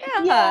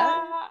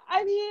 Yeah.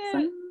 I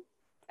mean,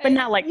 but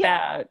not like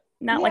that.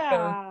 Not like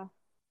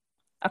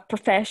a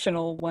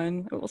professional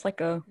one. It was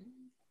like a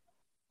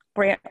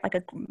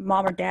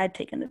mom or dad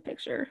taking the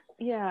picture.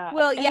 Yeah.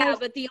 Well,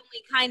 but the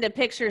only kind of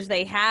pictures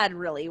they had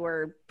really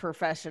were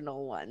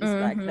professional ones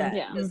back then.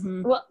 Yeah.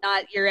 Well,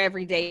 not your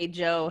everyday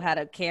Joe had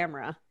a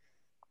camera.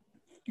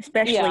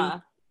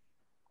 Especially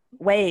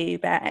way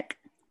back.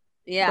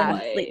 Yeah.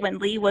 When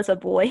Lee was a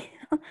boy.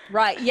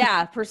 Right.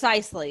 Yeah,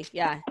 precisely.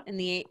 Yeah. In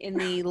the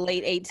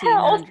late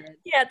 1800s.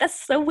 Yeah, that's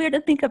so weird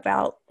to think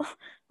about.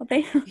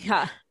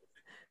 Yeah.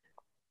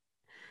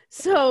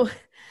 So,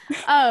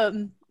 I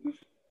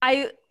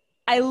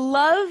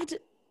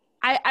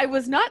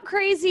was not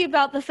crazy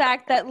about the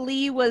fact that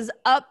Lee was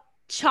up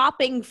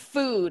chopping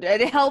food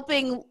and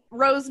helping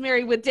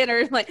Rosemary with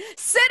dinner. Like,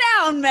 sit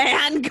down,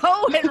 man,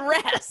 go and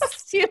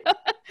rest. You know?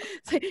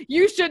 It's like,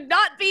 you should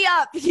not be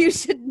up. You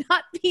should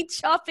not be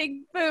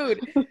chopping food.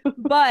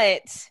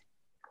 But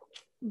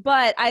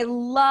I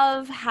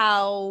love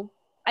how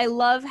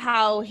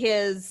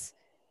his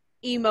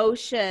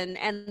emotion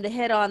and the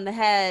hit on the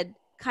head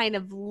kind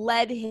of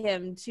led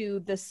him to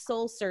the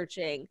soul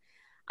searching.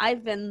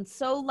 I've been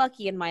so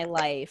lucky in my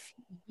life.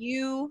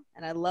 You,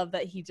 and I love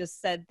that he just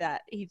said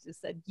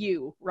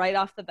you right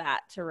off the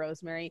bat to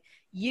Rosemary.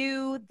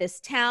 You,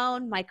 this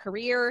town, my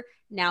career,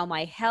 now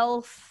my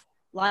health.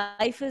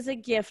 Life is a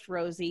gift,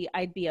 Rosie.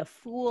 I'd be a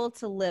fool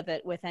to live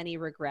it with any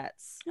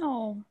regrets.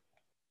 Oh.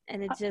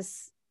 And it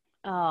just,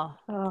 I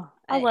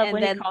love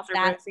when he calls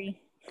her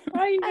Rosie.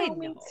 I I know.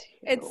 know.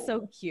 It's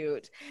so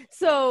cute.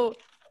 So,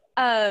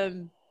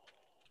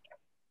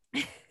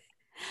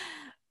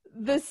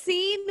 the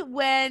scene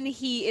when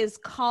he is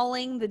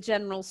calling the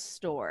general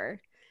store,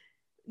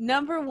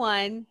 number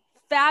one,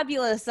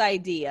 fabulous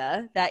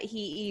idea that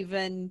he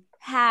even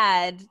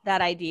had that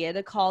idea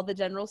to call the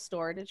general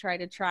store to try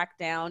to track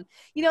down.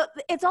 You know,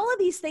 it's all of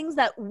these things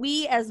that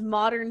we as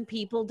modern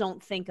people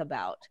don't think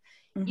about.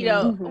 You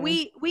know,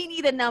 we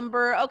need a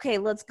number. Okay,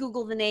 let's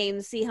Google the name,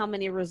 see how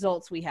many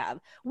results we have.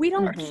 We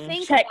don't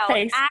think Check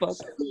about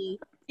Facebook.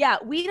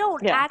 we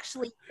don't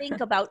actually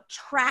think about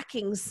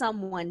tracking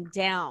someone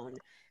down,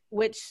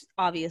 which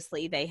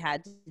obviously they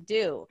had to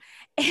do.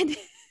 And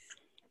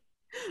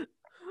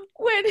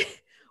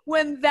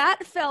when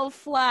that fell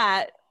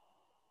flat,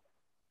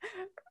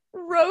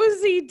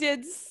 Rosie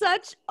did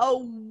such a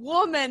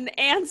woman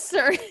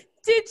answer.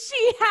 Did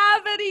she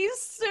have any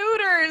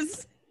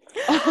suitors?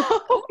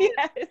 Oh,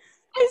 yes.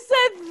 I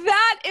said,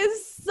 that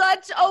is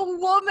such a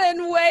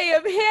woman way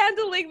of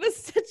handling the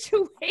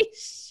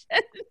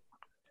situation.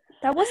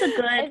 That was a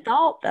good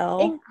thought, though.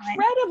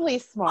 Incredibly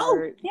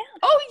smart.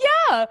 Oh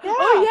yeah.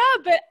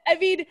 But I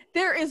mean,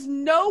 there is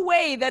no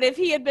way that if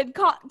he had been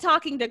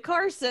talking to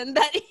Carson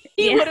that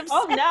he would have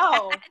said no.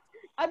 that.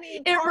 I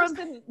mean,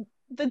 Carson,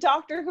 the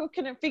doctor who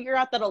couldn't figure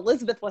out that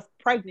Elizabeth was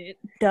pregnant.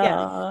 Duh.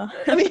 Yeah.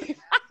 I mean,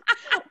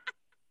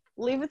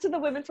 leave it to the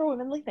women for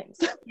womanly things.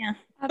 Yeah,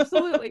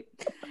 absolutely.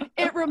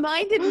 It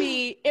reminded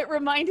me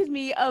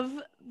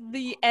of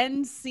the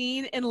end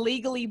scene in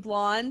Legally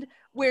Blonde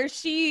where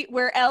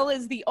Elle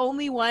is the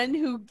only one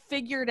who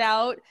figured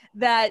out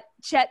that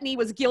Chetney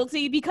was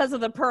guilty because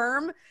of the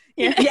perm.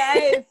 Yeah.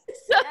 Yes.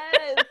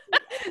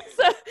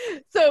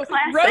 So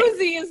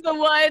Rosie is the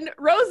one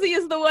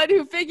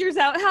who figures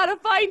out how to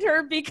find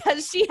her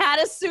because she had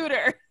a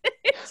suitor.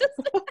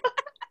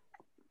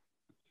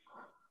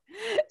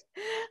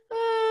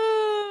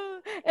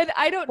 And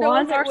I don't know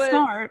if are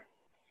smart.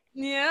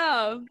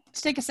 Yeah.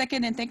 To take a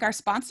second and thank our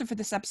sponsor for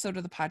this episode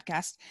of the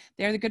podcast.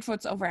 They're the good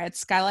folks over at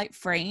Skylight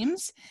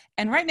Frames.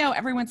 And right now,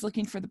 everyone's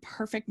looking for the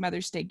perfect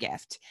Mother's Day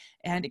gift.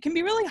 And it can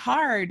be really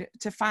hard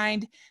to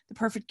find the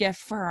perfect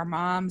gift for our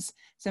moms,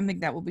 something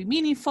that will be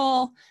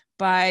meaningful,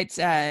 but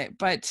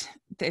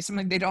there's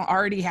something they don't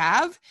already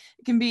have.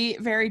 It can be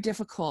very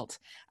difficult.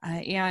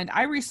 And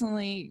I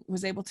recently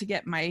was able to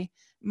get my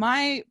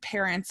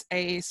parents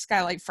a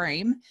skylight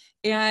frame,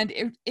 and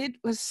it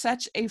was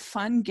such a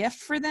fun gift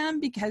for them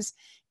because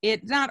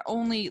it not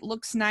only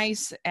looks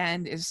nice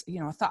and is,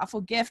 a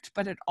thoughtful gift,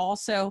 but it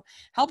also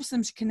helps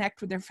them to connect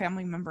with their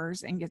family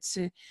members and gets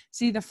to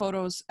see the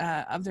photos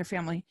of their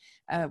family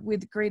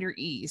with greater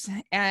ease.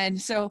 And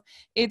so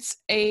it's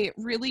a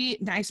really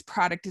nice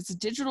product. It's a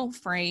digital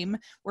frame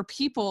where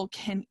people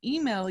can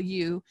email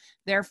you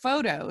their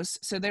photos,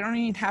 so they don't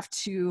even have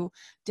to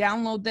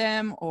download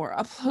them or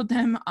upload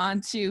them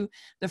onto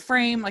the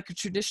frame like a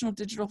traditional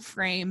digital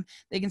frame.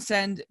 They can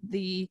send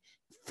the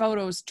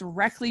photos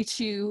directly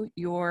to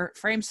your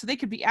frame, so they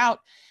could be out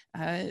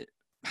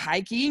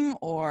hiking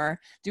or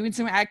doing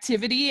some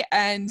activity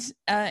and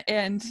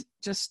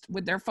just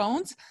with their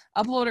phones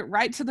upload it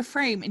right to the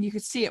frame and you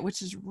could see it,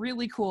 which is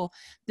really cool.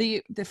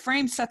 The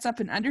frame sets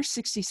up in under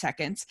 60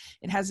 seconds.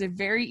 It has a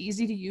very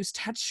easy to use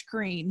touch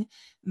screen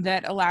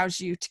that allows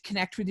you to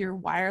connect with your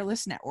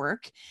wireless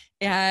network,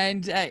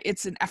 and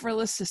it's an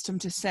effortless system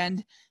to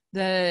send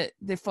the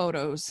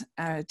photos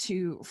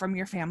from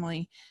your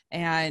family,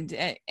 and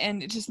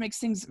it just makes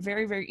things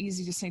very, very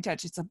easy to stay in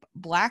touch. It's a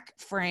black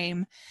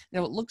frame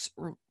that looks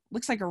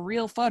like a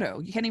real photo.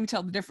 You can't even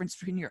tell the difference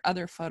between your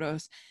other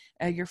photos,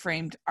 your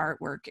framed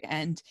artwork,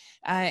 and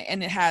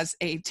it has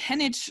a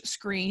 10-inch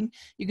screen.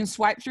 You can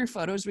swipe through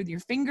photos with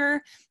your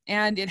finger,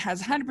 and it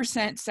has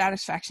 100%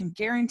 satisfaction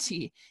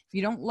guarantee. If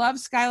you don't love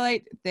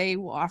Skylight, they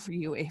will offer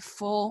you a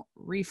full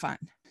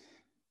refund.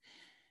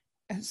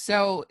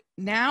 So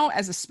now,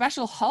 as a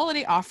special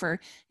holiday offer,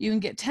 you can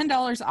get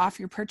 $10 off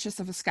your purchase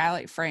of a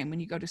Skylight frame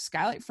when you go to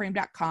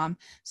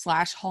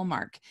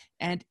skylightframe.com/Hallmark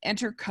and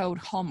enter code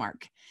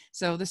Hallmark.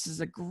 So this is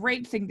a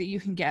great thing that you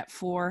can get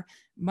for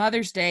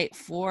Mother's Day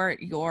for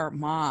your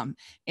mom.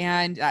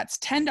 And that's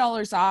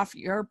 $10 off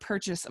your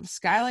purchase of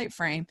Skylight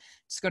frame.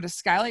 Just go to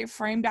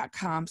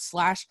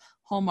skylightframe.com/Hallmark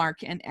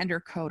Hallmark and enter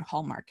code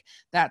Hallmark.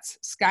 That's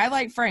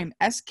Skylight Frame,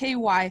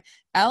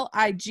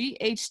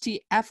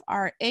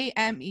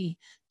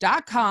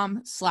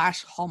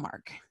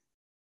 SkylightFrame.com/Hallmark.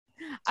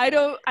 I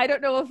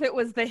don't know if it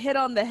was the hit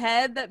on the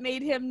head that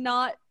made him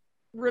not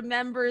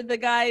remember the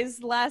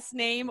guy's last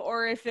name,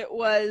 or if it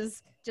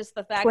was just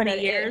the fact 20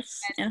 that years.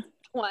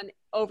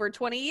 over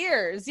 20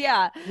 years.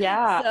 Yeah.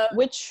 Yeah. So,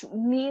 Which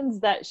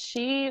means that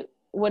she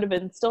would have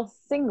been still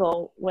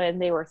single when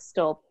they were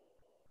still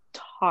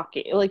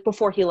talking, like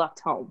before he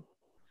left home.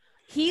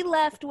 he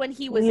left when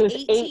he was,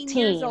 18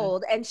 years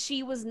old, and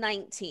she was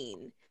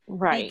 19.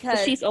 Right.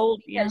 Because she's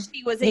old. because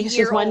she was because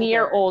she's 1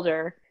 year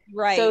older.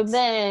 Right. So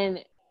then,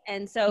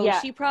 and so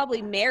she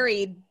probably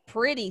married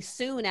pretty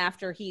soon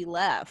after he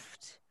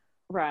left.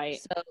 right.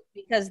 So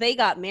because they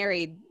got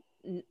married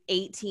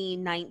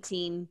 18,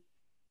 19,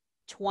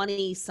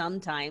 20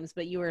 sometimes,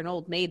 but you were an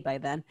old maid by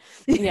then.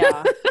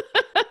 Yeah.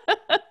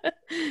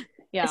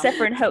 Yeah. Except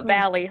for in Hope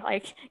Valley,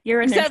 like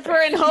you're in Except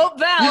for in Hope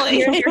Valley.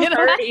 you're in your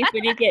 30s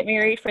when you get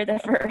married for the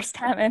first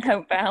time in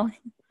Hope Valley.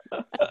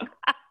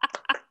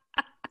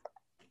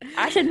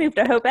 I should move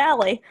to Hope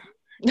Valley.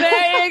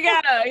 There you go.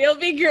 You'll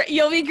be great.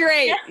 You'll be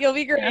great. You'll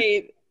be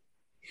great.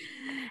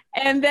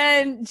 And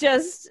then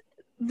just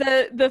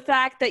the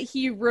fact that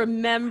he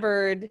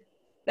remembered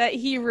that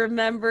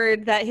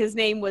his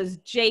name was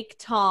Jake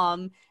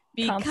Tom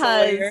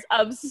because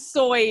of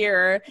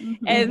Sawyer.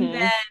 Mm-hmm. And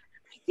then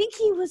I think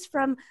he was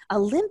from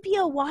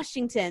Olympia,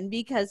 Washington,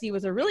 because he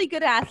was a really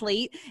good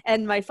athlete.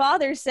 And my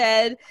father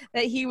said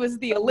that he was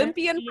the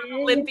Olympian from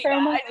Olympia.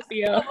 Oh my God,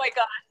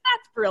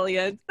 that's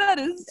brilliant. That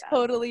is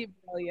totally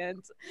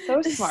brilliant.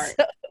 So smart.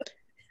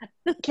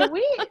 Can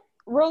we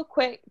real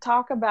quick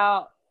talk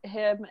about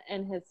him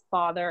and his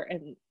father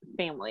and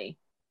family?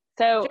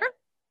 So sure.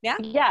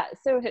 Yeah.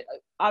 So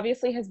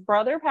obviously his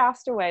brother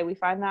passed away. We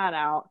find that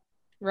out.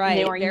 Right.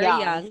 They were very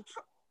young.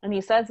 And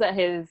he says that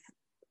his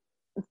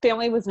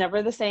family was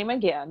never the same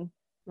again.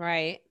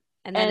 Right.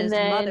 And then his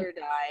mother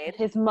died.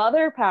 His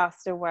mother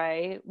passed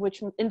away,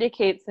 which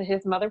indicates that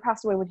his mother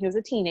passed away when he was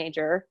a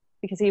teenager,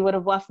 because he would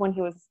have left when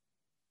he was,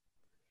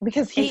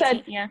 because he 18,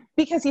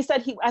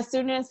 said he as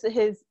soon as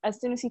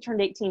he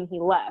turned 18 he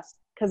left,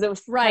 because it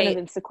was kind of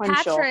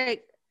insequential.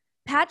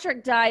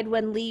 Patrick died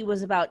when Lee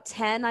was about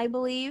 10, I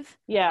believe.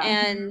 Yeah.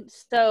 And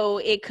so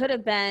it could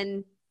have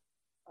been,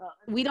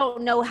 we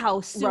don't know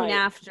how soon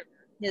after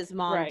his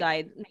mom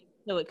died.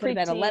 So it could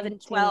have been 11,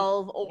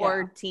 12,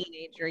 or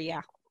teenager.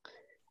 Yeah.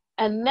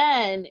 And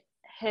then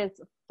his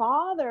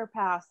father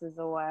passes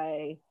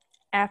away.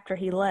 After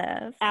he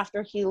left.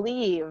 After he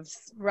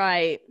leaves.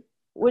 Right.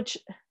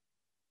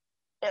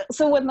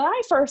 So when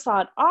I first saw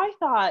it, I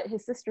thought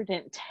his sister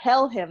didn't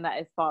tell him that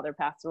his father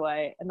passed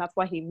away, and that's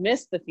why he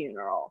missed the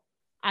funeral.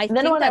 He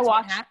found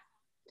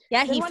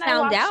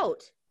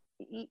out.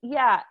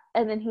 Yeah,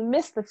 and then he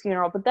missed the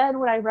funeral. But then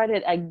when I read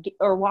it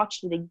or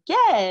watched it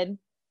again,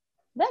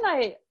 then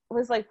I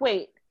was like,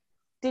 wait,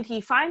 did he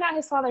find out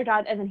his father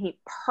died and then he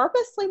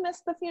purposely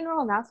missed the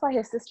funeral, and that's why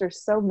his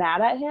sister's so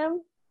mad at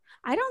him?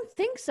 I don't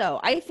think so.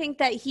 I think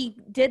that he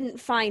didn't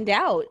find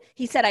out.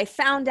 He said, I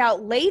found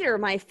out later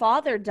my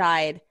father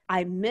died.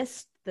 I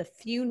missed the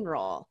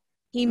funeral.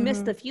 He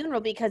missed the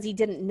funeral because he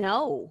didn't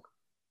know.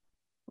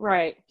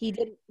 Right. He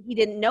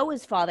didn't know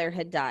his father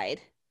had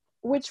died.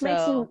 Which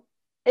makes him,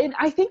 and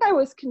I think I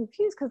was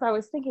confused because I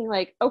was thinking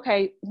like,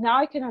 okay, now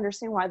I can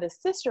understand why the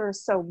sister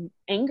is so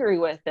angry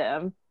with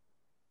him.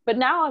 But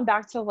now I'm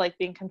back to like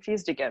being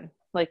confused again.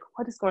 Like,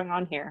 what is going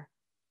on here?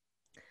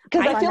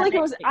 Because I feel like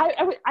it was,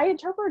 I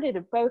interpreted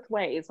it both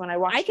ways when I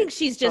watched it. I think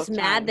she's just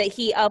mad that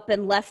he up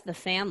and left the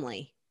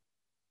family,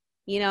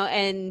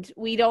 and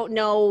we don't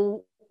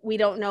know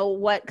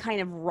what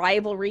kind of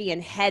rivalry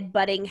and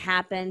headbutting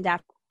happened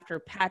after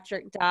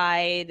Patrick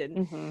died.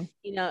 And,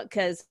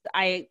 because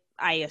I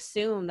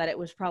assume that it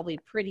was probably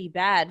pretty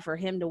bad for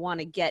him to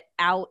want to get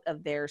out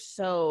of there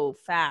so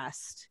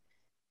fast.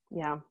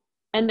 Yeah.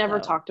 And never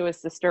talk to his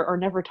sister or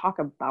never talk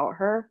about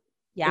her.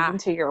 Yeah. Even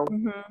to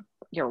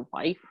your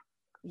wife.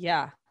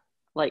 Yeah.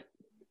 Like,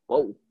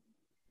 whoa.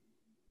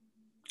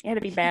 You had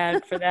to be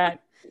bad for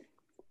that.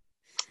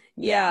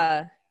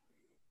 Yeah.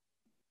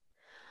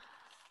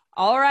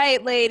 All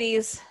right,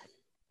 ladies.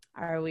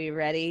 Are we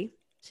ready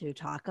to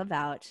talk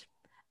about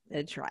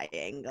the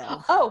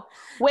triangle? Oh,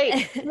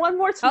 wait. One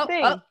more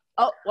thing.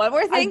 One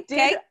more thing.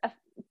 Okay.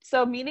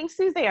 So meeting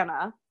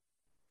Susanna,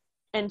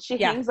 and she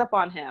hangs up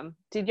on him.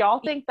 Did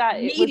y'all think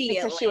that it was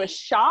because she was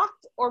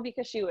shocked or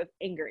because she was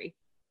angry?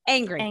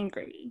 Angry.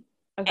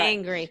 Okay.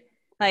 Angry.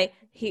 Like,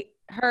 he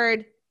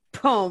heard,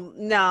 boom,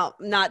 no,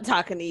 not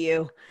talking to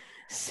you.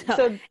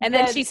 So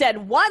then she said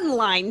one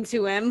line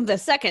to him the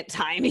second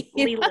time.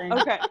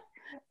 Okay.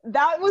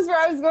 That was where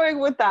I was going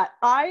with that.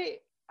 I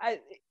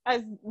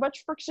as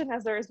much friction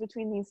as there is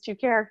between these two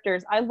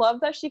characters, I love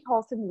that she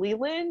calls him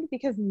Leland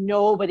because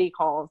nobody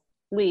calls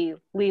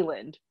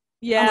Leland.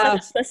 Yeah.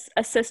 That's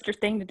a sister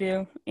thing to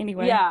do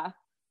anyway. Yeah.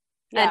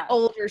 An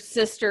older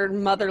sister,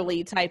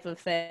 motherly type of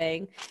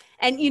thing.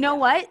 And you know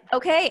what?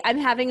 Okay, I'm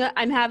having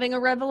a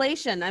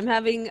revelation. I'm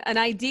having an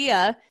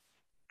idea.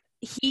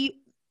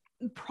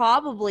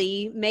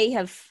 probably may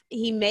have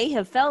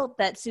felt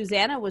that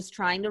Susanna was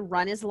trying to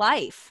run his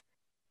life,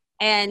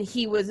 and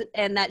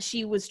that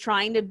she was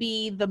trying to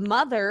be the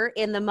mother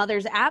in the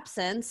mother's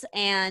absence,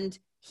 and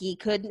he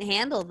couldn't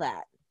handle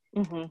that.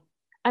 Mm-hmm.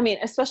 I mean,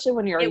 especially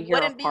when you're a year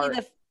apart.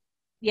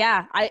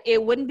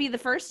 It wouldn't be the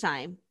first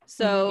time.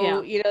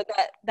 So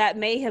that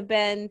may have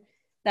been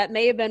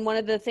one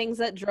of the things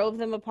that drove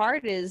them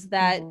apart, is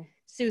that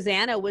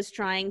Susanna was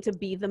trying to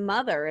be the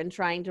mother and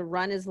trying to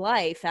run his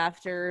life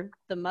after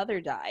the mother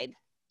died.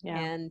 Yeah.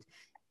 And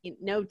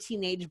no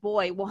teenage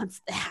boy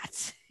wants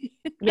that.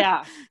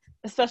 Yeah.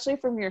 Especially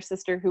from your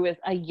sister who is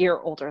a year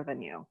older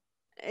than you.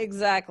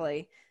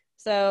 Exactly.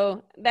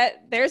 So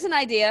there's an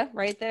idea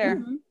right there.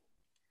 Mm-hmm.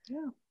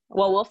 Yeah.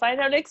 Well, we'll find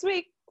out next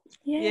week.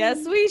 Yay.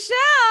 Yes, we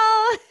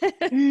shall.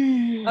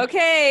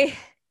 Okay.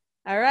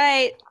 All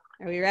right.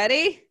 Are we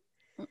ready?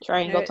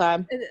 Triangle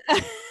time.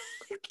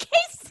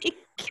 Casey,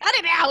 cut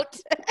it out.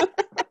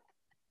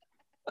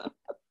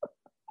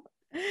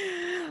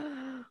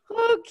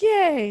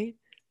 Okay.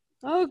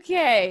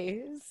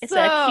 It's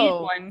a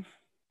cute one.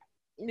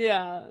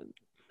 Yeah.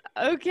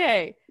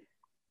 Okay.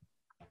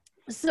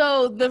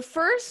 So the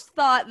first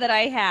thought that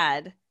I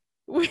had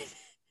with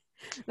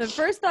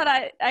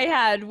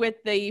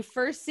the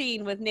first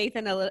scene with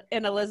Nathan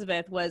and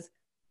Elizabeth was,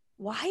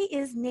 why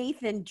is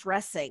Nathan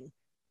dressing?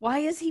 Why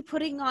is he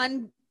putting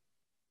on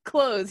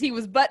clothes? He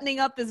was buttoning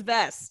up his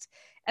vest.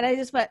 And I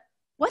just went,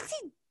 what's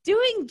he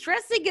doing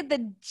dressing at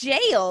the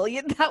jail?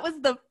 That was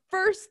the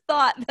first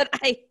thought that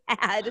I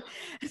had. I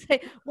was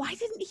like, why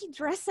didn't he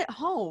dress at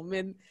home?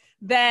 And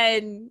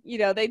then,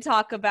 they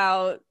talk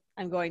about,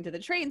 I'm going to the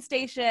train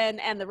station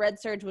and the red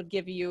surge would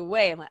give you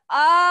away. I'm like,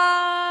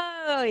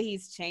 oh,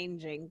 he's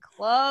changing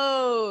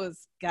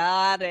clothes.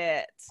 Got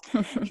it.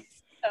 So,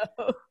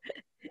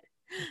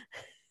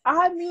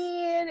 I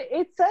mean,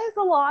 it says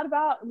a lot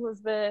about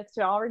Elizabeth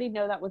to already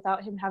know that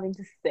without him having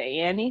to say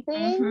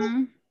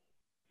anything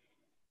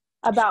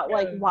about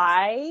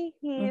why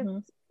he's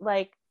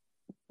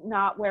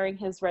not wearing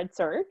his red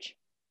surge.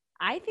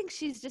 I think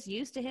she's just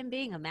used to him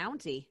being a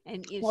Mountie,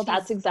 and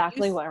that's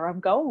exactly where I'm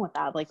going with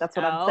that. That's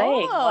what I'm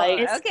saying.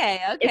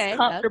 It's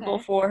comfortable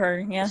for her.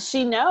 Yeah,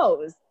 she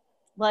knows.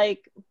 #Team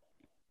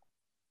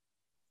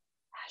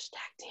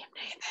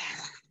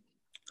Nathan.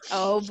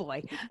 Oh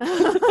boy.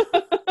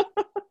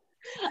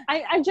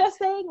 I'm just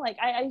saying,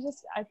 I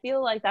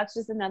feel like that's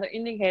just another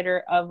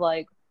indicator of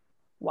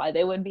why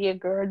they would be a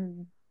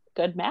good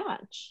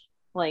match.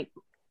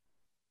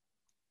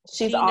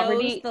 She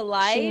knows the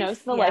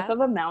life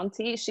of a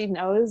Mountie. She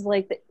knows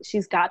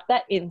she's got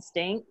that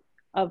instinct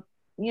of,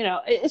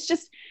 it's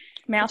just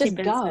Mountie just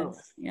go.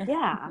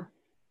 Yeah.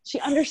 She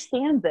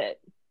understands it.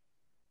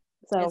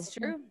 So it's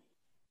true.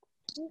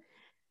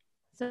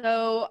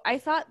 So I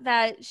thought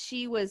that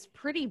she was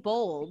pretty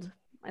bold.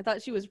 I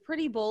thought she was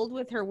pretty bold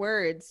with her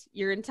words.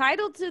 You're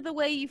entitled to the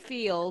way you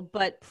feel,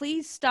 but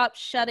please stop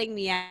shutting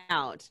me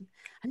out.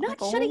 I'm not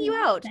shutting you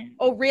out.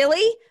 Oh,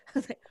 really? I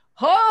was like,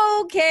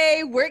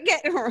 okay, we're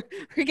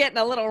getting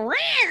a little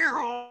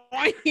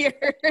here. Yeah.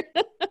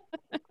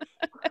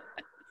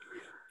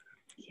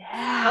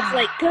 I was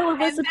like, go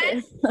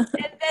Elizabeth.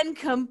 And then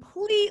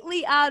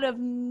completely out of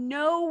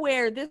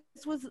nowhere, this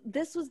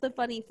was the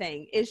funny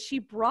thing, is she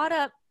brought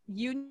up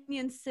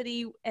Union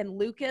City and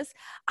Lucas.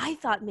 I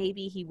thought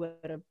maybe he would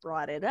have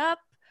brought it up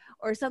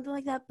or something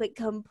like that, but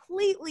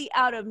completely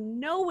out of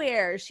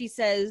nowhere, she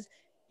says,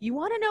 you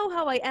want to know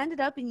how I ended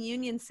up in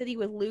Union City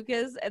with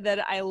Lucas? And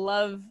then I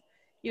love,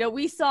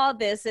 we saw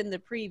this in the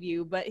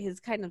preview, but his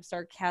kind of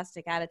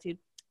sarcastic attitude.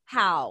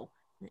 How?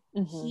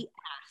 He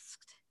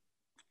asked.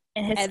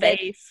 And his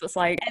face was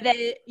like. And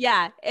then,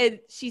 and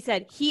she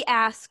said, he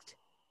asked,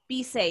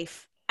 be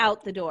safe,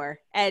 out the door,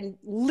 and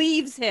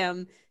leaves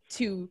him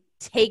to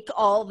take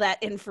all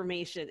that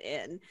information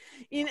in.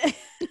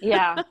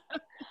 Yeah.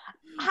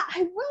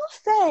 I will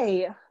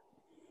say,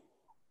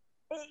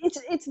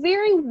 it's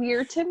very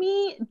weird to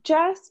me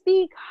just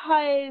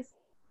because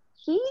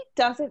he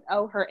doesn't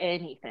owe her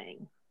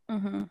anything.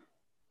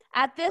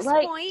 At this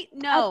point,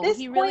 no,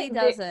 he really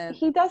doesn't.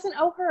 He doesn't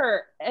owe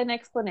her an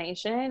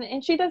explanation,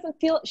 and she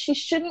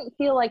shouldn't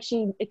feel like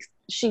she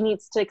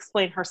needs to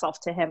explain herself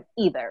to him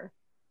either.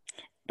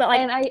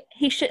 But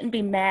he shouldn't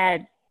be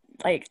mad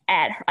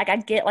at her. I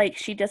get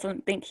she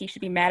doesn't think he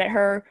should be mad at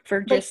her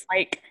for just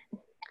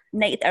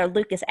Nate or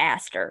Lucas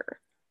asked her.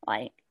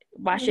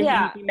 Why should he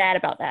be mad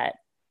about that?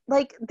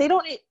 They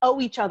don't owe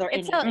each other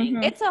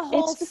anything. It's a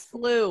whole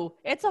slew.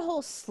 It's a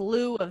whole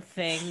slew of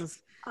things.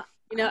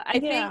 I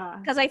think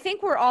because I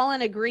think we're all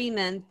in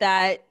agreement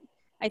that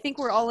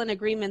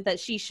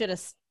she should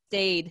have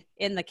stayed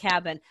in the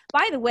cabin.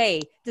 By the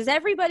way, does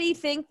everybody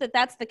think that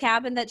that's the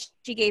cabin that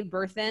she gave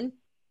birth in?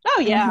 Oh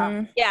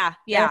yeah. Yeah.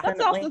 That's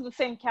also the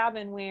same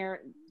cabin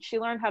where she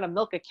learned how to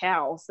milk a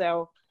cow.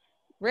 So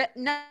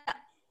no,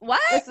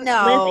 what?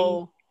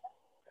 No,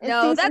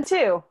 that's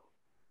 2.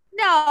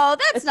 No,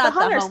 that's not the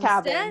hunter's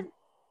homestead. cabin.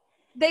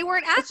 They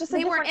weren't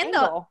they weren't in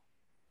the.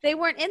 They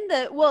weren't in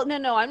the. Well,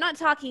 no. I'm not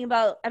talking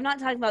about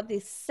the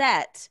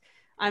set.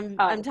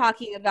 I'm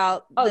talking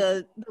about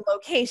the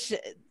location.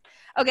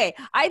 Okay,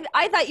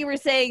 I thought you were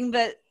saying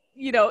that,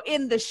 you know,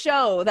 in the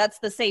show that's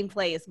the same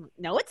place.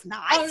 No, it's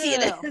not. Oh,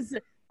 no.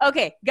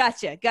 Okay,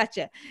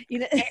 gotcha. You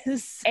know,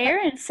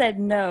 Aaron said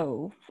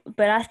no,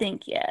 but I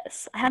think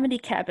yes. How many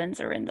cabins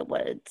are in the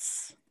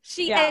woods?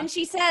 And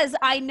she says,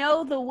 I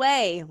know the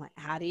way. I'm like,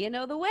 how do you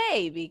know the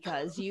way?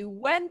 Because you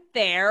went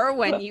there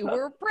when you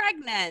were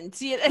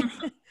pregnant, you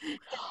know,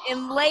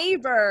 in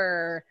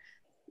labor.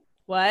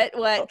 What,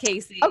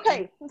 Casey?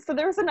 Okay, so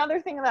there's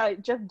another thing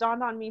that just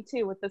dawned on me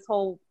too with this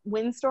whole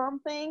windstorm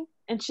thing,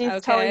 and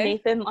she's telling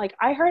Nathan, like,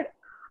 I heard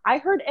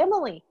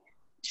Emily.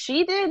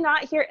 She did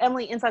not hear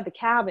Emily inside the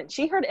cabin.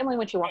 She heard Emily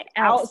when she walked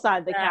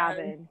outside the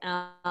cabin.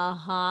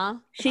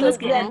 She was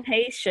getting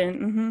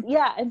impatient. Mm-hmm.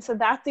 Yeah, and so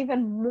that's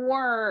even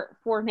more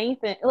for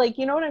Nathan. Like,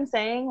 you know what I'm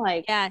saying?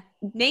 Like,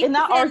 Nathan, in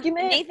that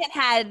argument,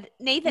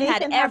 Nathan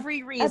had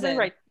every reason. Every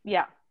right.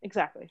 Yeah,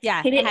 exactly.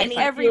 Yeah, he didn't had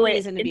every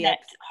reason to be that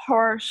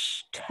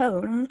harsh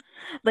tone,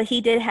 but he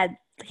did had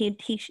he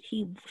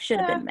should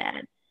have been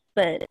mad.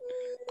 But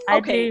I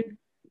do.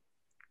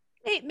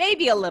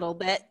 Maybe a little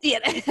bit. Yeah,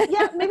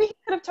 maybe he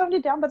could have toned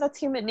it down, but that's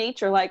human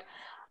nature. Like,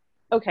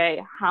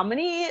 okay, how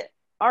many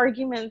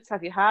arguments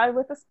have you had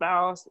with a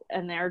spouse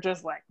and they're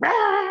just like,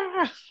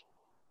 rah!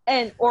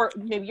 Or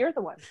maybe you're the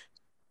one.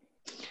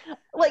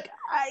 Like,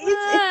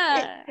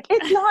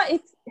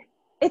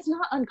 it's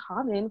not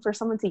uncommon for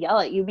someone to yell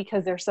at you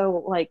because they're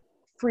so like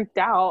freaked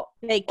out.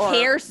 They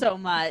care so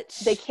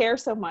much.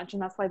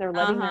 And that's why they're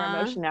letting their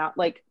emotion out.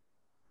 Like,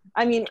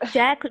 I mean,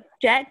 Jack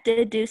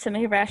did do some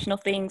irrational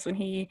things when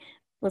he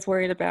was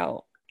worried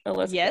about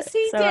Elizabeth. Yes,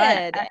 he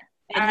did.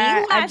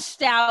 And he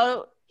lashed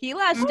out. He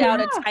lashed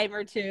out a time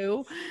or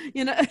two,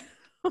 you know.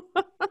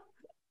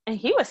 And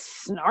he was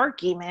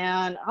snarky,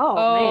 man.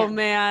 Oh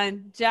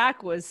man.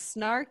 Jack was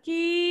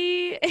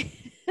snarky.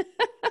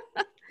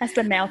 That's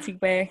the mouthy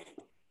way.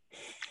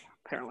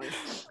 Apparently.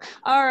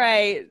 All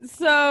right,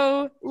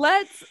 so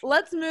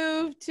let's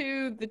move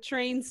to the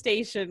train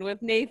station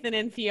with Nathan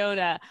and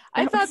Fiona.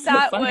 I thought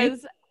that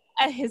was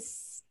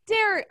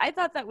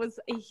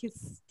a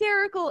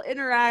hysterical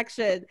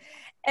interaction,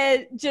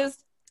 and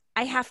just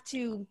I have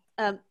to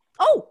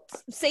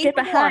say get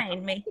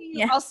behind me.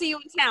 Yeah. I'll see you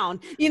in town.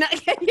 You know,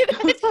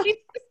 it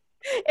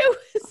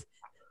was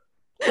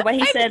the way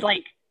he said,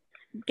 like,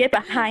 get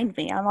behind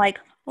me. I'm like,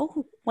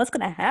 oh, what's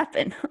gonna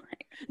happen?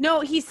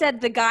 No, he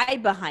said the guy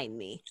behind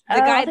me.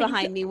 The guy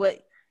behind me.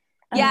 What?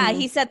 Yeah,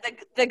 he said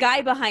the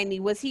guy behind me.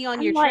 Was he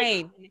on your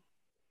train?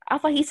 I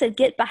thought he said,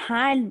 get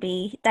behind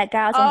me. That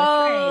guy's on the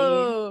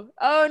train.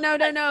 Oh,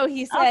 no.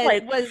 He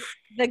said, was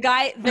the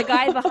guy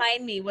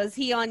behind me, was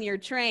he on your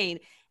train?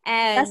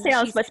 And that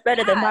sounds much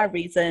better than my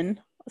reason.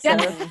 So.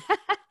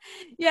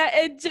 Yeah,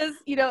 it just,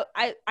 you know,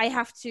 I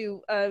have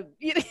to,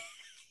 you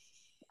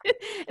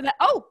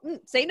know, and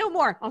say no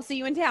more. I'll see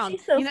you in town.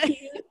 She's so you know?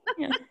 cute.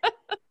 Yeah.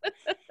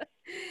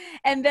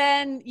 And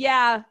then,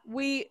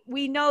 we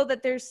know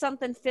that there's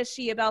something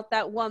fishy about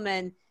that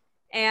woman.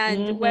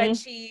 And when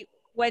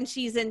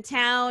she's in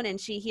town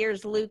and she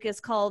hears Lucas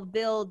call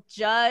Bill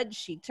Judge,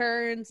 she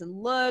turns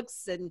and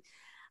looks, and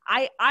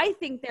I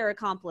think they're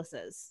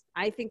accomplices.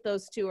 I think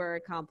those two are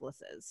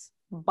accomplices.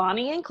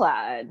 Bonnie and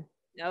Clyde.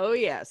 Oh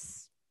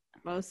yes,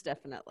 most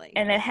definitely.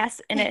 And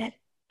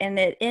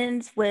it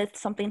ends with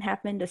something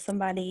happened to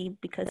somebody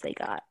because they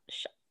got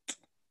shot.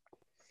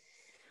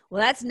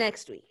 Well, that's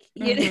next week.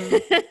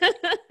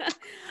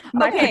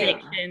 My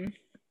prediction.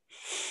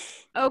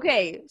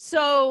 Okay,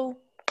 so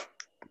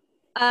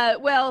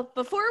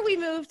before we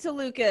move to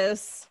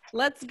Lucas,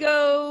 let's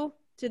go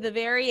to the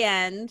very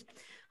end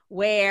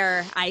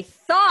where I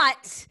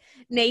thought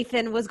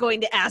Nathan was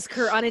going to ask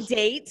her on a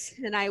date,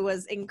 and I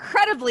was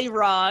incredibly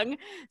wrong.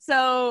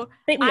 So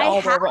I think we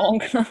all were wrong.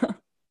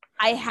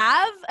 I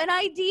have an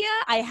idea.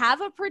 I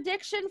have a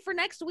prediction for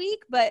next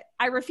week, but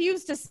I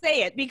refuse to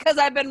say it because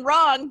I've been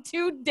wrong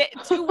 2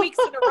 weeks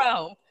in a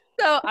row.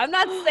 So I'm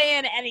not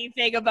saying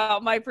anything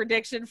about my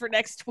prediction for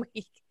next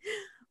week.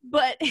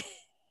 But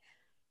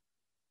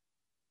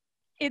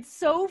it's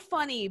so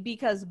funny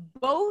because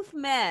both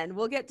men,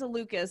 we'll get to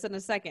Lucas in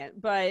a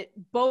second, but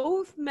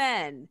both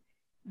men,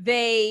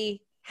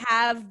 they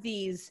have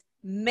these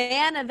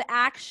man of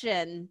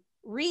action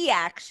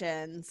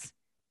reactions,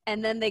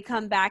 and then they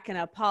come back and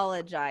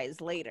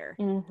apologize later.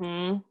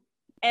 Mm-hmm.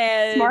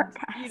 And smart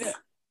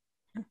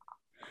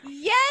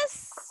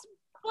yes,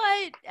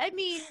 but I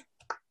mean,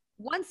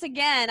 once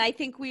again, I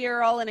think we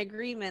are all in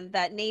agreement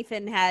that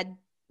Nathan had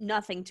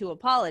nothing to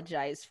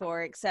apologize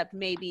for except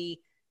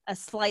maybe a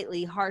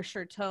slightly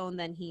harsher tone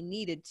than he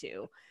needed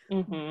to.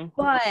 Mm-hmm.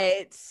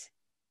 But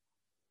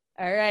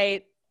all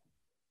right,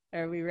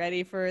 are we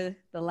ready for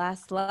the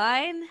last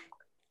line?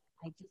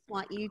 I just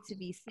want you to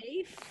be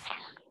safe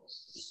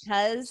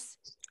because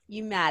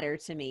you matter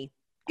to me.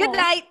 Good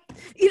night.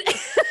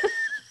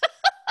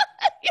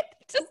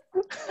 Just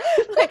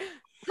like,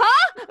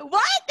 huh?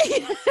 What?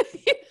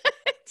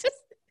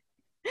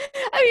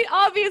 I mean,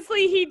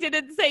 obviously he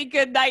didn't say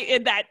good night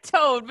in that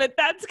tone, but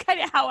that's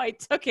kind of how I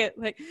took it.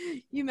 Like,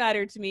 you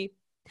matter to me.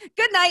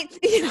 Good night.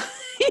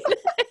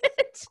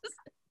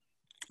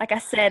 like I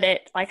said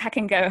it, like I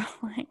can go,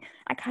 like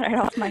I got it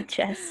off my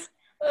chest.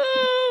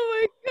 Oh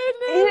my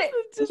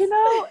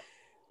goodness.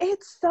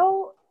 It's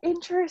so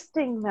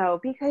interesting though,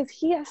 because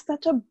he has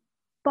such a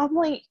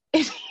bubbly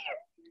idiot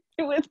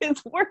with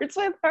his words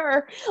with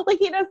her. Like,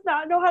 he does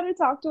not know how to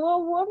talk to a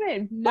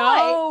woman.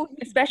 No,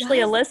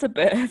 Especially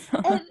Elizabeth.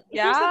 And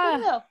here's the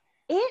thing though,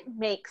 it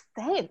makes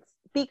sense,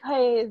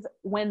 because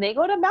when they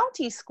go to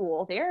Mountie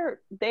school, they're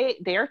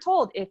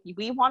told, if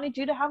we wanted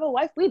you to have a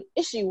wife, we'd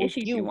issue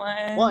you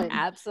one.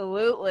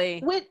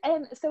 Absolutely.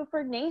 And so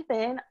for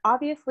Nathan,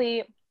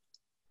 obviously,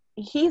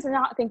 he's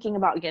not thinking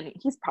about getting.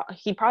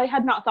 He probably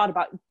had not thought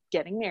about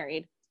getting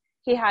married.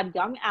 He had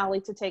young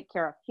Allie to take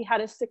care of. He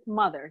had a sick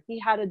mother. He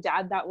had a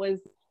dad that was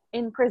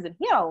in prison.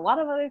 He had a lot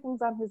of other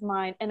things on his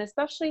mind, and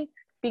especially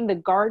being the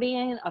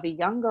guardian of a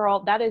young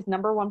girl, that is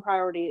number one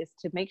priority, is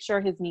to make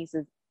sure his niece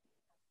is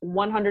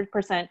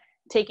 100%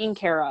 taken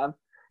care of.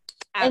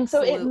 Absolutely. And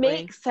so it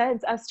makes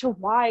sense as to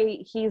why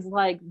he's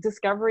like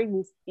discovering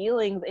these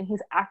feelings and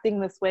he's acting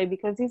this way,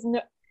 because he's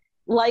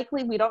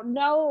likely, we don't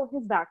know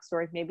his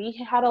backstory. Maybe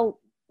he had a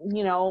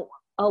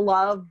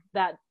love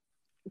that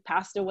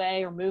passed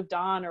away or moved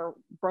on or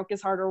broke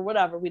his heart or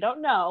whatever. We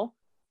don't know,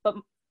 but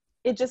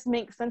it just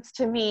makes sense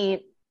to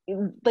me.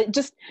 But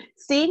just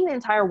seeing the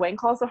entire Wayne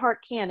Calls the Heart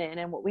canon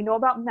and what we know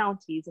about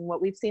Mounties and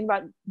what we've seen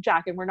about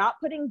Jack, and we're not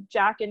putting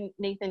Jack and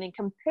Nathan in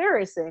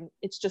comparison,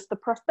 it's just the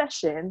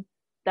profession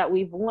that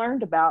we've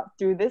learned about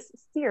through this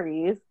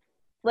series.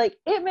 Like,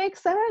 it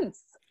makes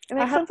sense. It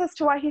makes sense as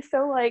to why he's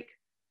so like,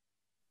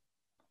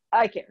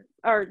 I care.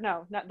 Or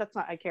no, that's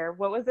not I care.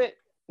 What was it?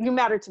 You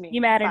matter to me.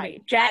 You matter to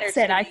me. Jack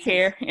said I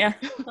care. Yeah.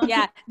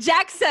 Yeah.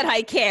 Jack said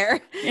I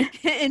care.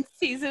 In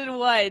season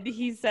 1,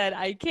 he said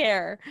I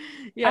care.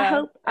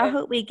 Yeah. I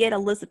hope we get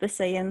Elizabeth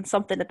saying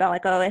something about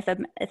like, oh,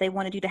 if they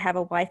wanted you to have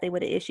a wife, they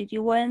would have issued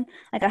you one.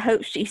 Like, I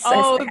hope she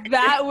says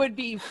that would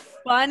be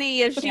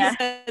funny if she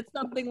said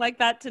something like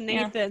that to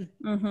Nathan.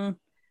 Yeah. Mm-hmm.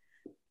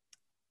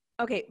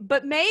 Okay,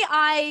 but may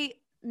I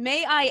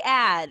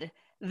add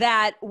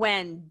that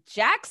when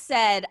Jack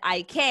said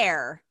I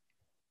care,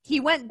 he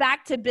went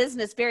back to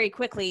business very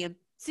quickly and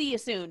see you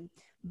soon.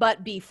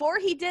 But before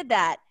he did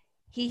that,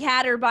 he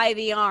had her by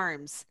the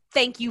arms.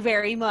 Thank you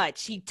very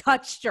much. He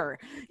touched her.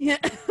 Yeah.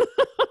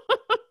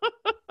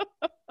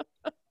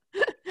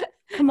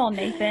 Come on,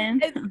 Nathan.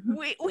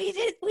 We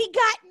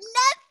got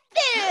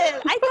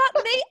nothing. I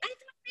thought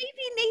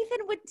maybe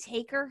Nathan would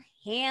take her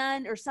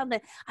hand or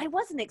something. I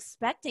wasn't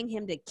expecting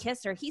him to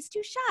kiss her. He's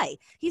too shy.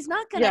 He's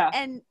not gonna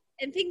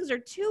and things are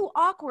too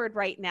awkward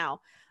right now.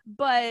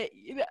 But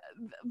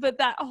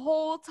that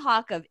whole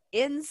talk of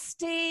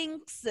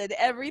instincts and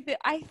everything,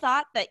 I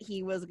thought that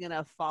he was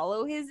gonna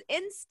follow his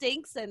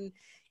instincts and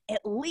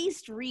at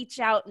least reach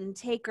out and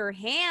take her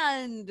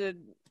hand.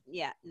 And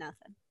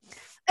nothing.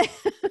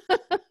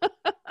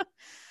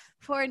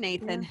 Poor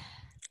Nathan.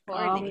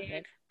 Poor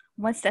Nathan.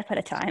 One step at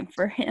a time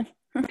for him.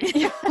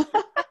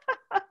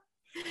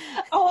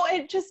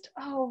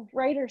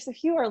 Writers,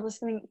 if you are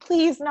listening,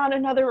 please, not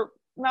another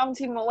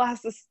Mountain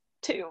Molasses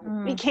 2.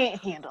 We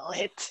can't handle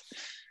it.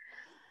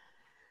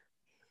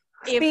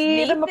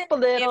 Speed him up a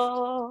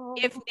little.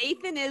 If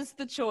Nathan is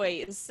the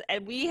choice,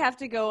 and we have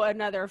to go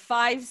another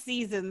 5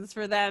 seasons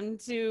for them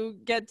to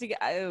get together,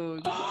 oh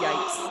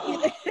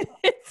yikes!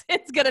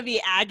 it's gonna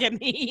be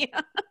agony.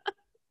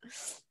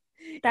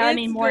 That would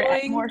mean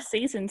more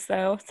seasons,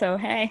 though. So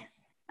hey,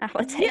 I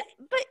would take. Yeah,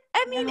 but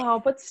I mean, no,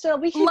 but still,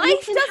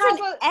 life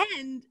doesn't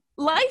end.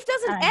 Life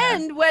doesn't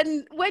end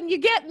when you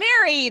get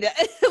married.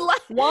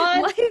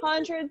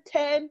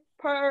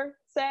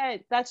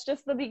 110%. That's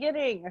just the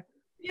beginning.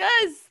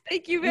 Yes,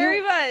 thank you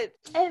very much.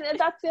 And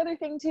that's the other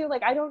thing too.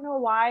 Like, I don't know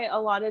why a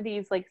lot of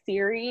these like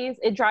series,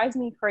 it drives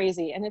me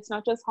crazy. And it's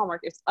not just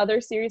Hallmark; it's other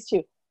series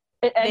too.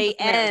 They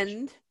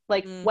end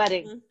like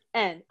wedding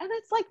end, and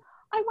it's like,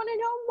 I want to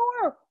know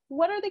more.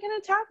 What are they going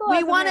to tackle?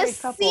 We want to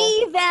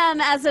see them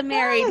as a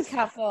married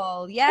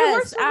couple. Yes, it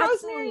works for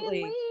absolutely. Rosemary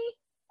and Lee.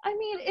 I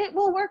mean, it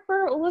will work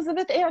for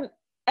Elizabeth and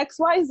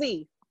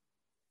XYZ.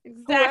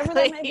 Exactly. Whoever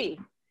that may be.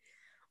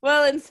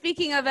 Well, and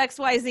speaking of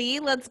XYZ,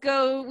 let's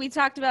go. We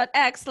talked about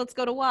X. Let's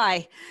go to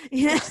Y.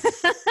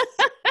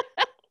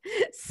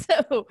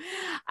 So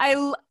I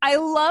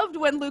loved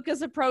when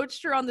Lucas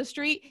approached her on the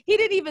street. He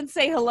didn't even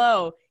say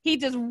hello. He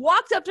just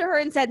walked up to her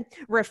and said,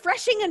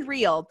 "Refreshing and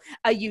real,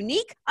 a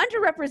unique,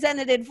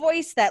 underrepresented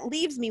voice that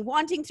leaves me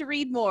wanting to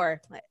read more."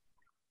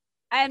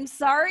 I'm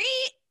sorry.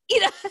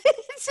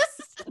 It's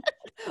just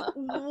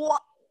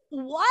what?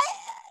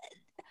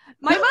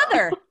 My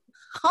mother,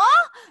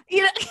 huh?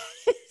 It's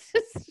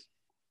just,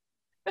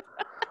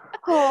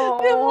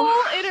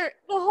 the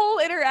whole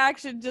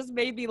interaction just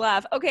made me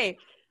laugh. Okay,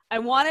 I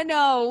want to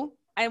know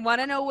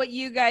what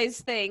you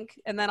guys think,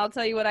 and then I'll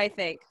tell you what I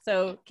think.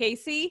 So,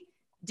 Casey,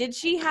 did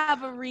she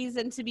have a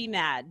reason to be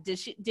mad?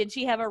 Did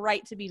she have a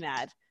right to be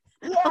mad?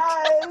 Yes.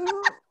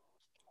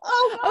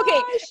 Oh gosh.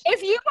 Okay,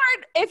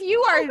 if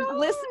you are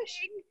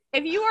listening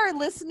If you are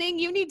listening,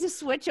 you need to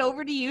switch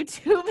over to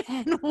YouTube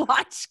and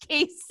watch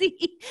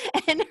Casey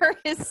and her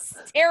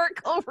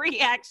hysterical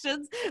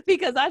reactions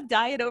because I'm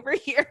dying over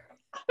here.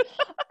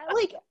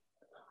 Like,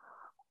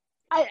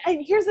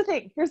 I here's the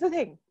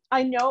thing.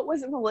 I know it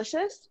wasn't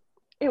malicious.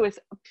 It was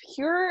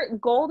pure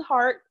gold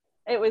heart.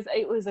 It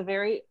was a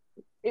very,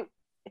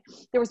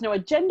 there was no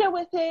agenda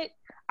with it.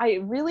 I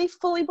really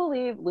fully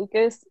believe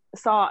Lucas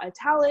saw a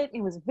talent.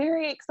 He was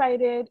very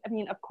excited. I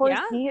mean, of course,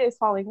 he is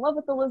falling in love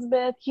with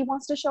Elizabeth. He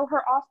wants to show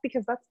her off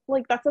because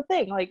that's a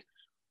thing. Like,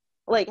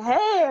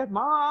 hey,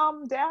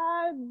 mom,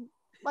 dad,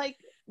 like,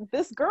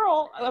 this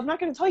girl, I'm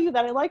not going to tell you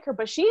that I like her,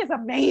 but she is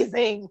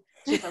amazing.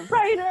 She's a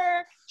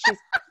writer. She's,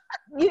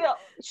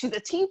 she's a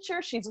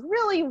teacher. She's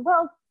really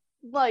well,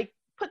 like,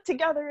 put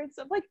together and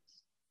stuff. Like,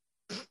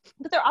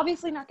 but they're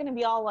obviously not going to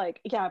be all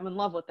like, yeah, I'm in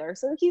love with her.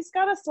 So he's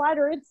got to slide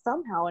her in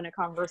somehow in a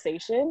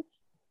conversation.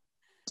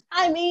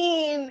 I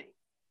mean,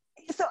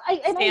 so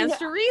stands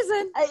to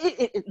reason.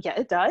 Yeah,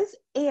 it does.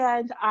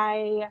 And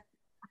I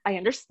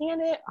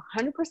understand it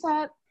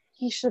 100%.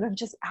 He should have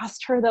just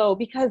asked her though,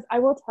 because I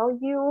will tell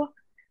you,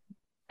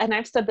 and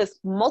I've said this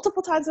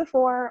multiple times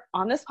before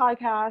on this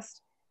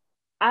podcast,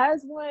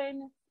 as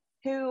one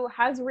who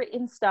has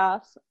written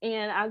stuff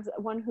and as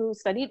one who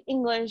studied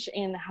English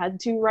and had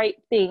to write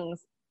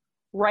things,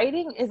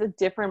 writing is a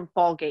different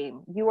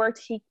ballgame. You are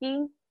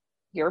taking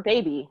your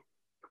baby,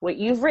 what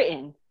you've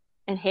written,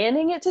 and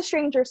handing it to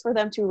strangers for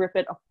them to rip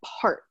it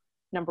apart.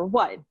 Number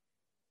one,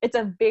 it's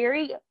a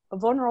very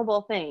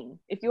vulnerable thing.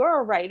 If you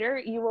are a writer,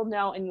 you will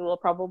know, and you will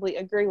probably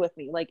agree with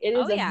me. Like, it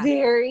is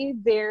very,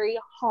 very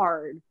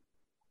hard.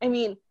 I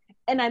mean,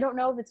 and I don't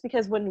know if it's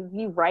because when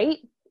we write,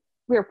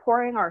 we're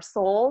pouring our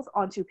souls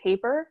onto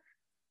paper,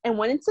 and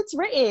once it's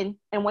written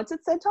and once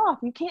it's sent off,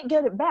 you can't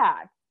get it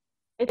back.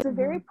 It's a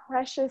very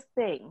precious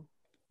thing.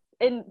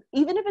 And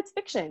even if it's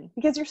fiction,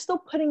 because you're still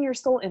putting your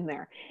soul in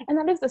there. And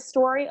that is the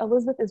story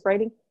Elizabeth is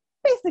writing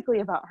basically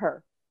about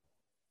her.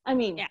 I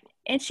mean,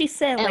 and she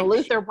said, and like,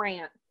 Luther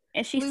Brandt.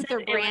 And she Luther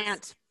said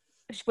Brandt.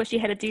 What she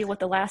had to deal with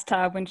the last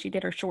time when she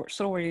did her short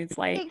stories.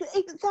 Like,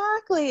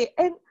 exactly.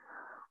 And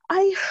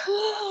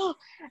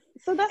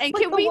so that's and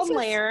like the one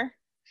layer.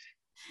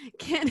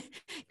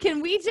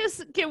 Can we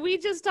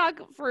just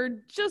talk for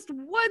just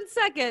 1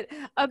 second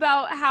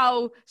about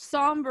how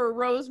somber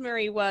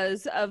Rosemary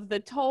was of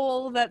the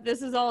toll that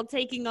this is all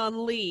taking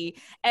on Lee,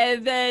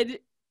 and then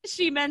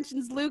she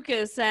mentions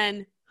Lucas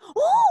and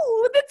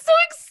that's so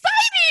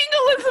exciting,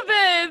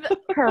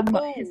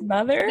 Elizabeth. His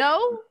mother?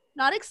 No,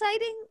 not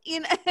exciting.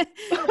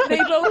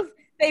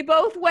 They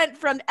both went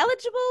from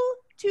eligible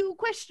to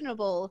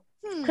questionable.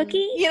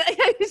 Cookie? Yeah,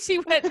 she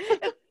went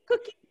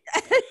cookie.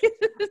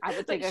 I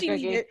would take a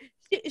cookie.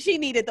 She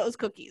needed those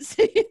cookies.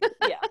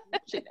 Yeah,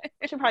 she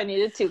probably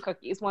needed 2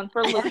 cookies, one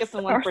for Lucas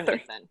and one for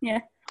Nathan. Yeah.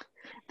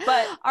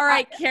 But all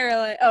right,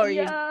 Caroline. Oh,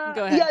 yeah.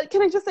 Go ahead. Yeah,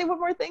 can I just say one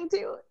more thing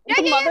too?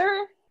 The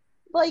mother,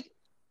 like,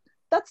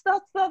 that's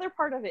the other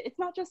part of it. It's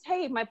not just,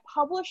 hey, my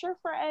publisher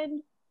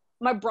friend,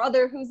 my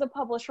brother who's a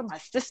publisher, my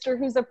sister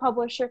who's a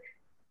publisher.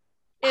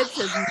 It's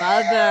his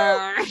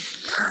mother.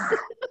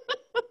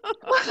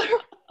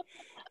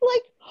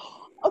 Like,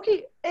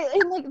 okay,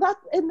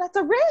 and that's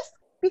a risk,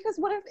 because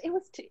what if it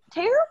was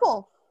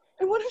terrible,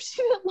 and what if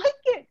she didn't like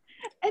it,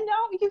 and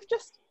now you've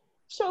just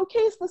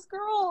showcased this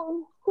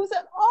girl who's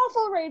an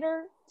awful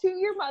writer to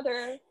your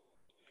mother,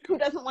 who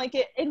doesn't like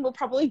it and will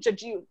probably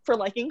judge you for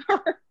liking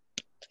her.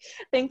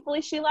 Thankfully,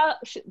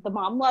 the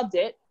mom loved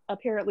it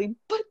apparently,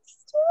 but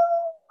still.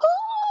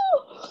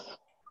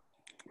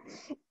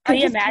 Can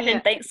you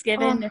imagine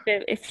Thanksgiving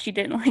if she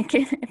didn't like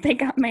it, if they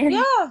got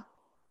married?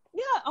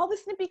 Yeah, all the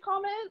snippy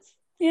comments.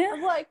 Yeah.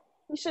 Of like,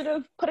 you should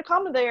have put a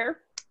comma there.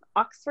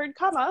 Oxford,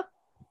 comma.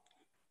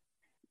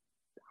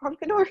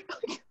 Honkinor.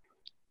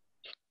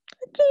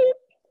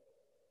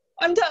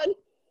 I'm done.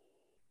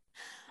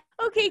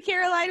 Okay,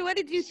 Caroline, what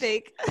did you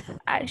think?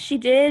 She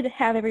did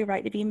have every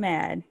right to be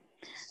mad.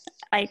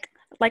 Like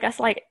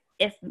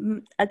if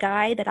a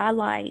guy that I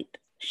liked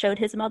showed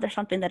his mother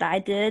something that I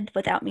did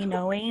without me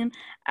knowing,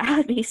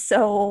 I'd be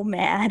so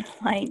mad.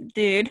 Like,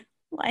 dude,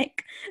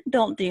 like,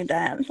 don't do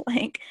that.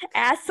 Like,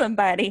 ask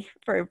somebody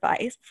for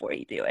advice before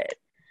you do it.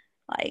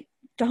 Like,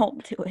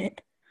 don't do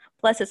it.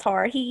 Bless his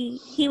heart.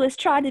 He was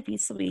trying to be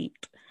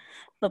sweet,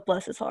 but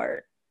bless his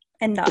heart,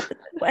 and not the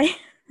good way.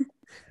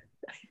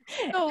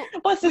 So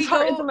bless his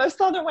heart in the most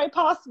southern way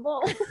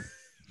possible.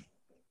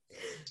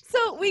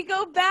 So we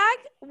go back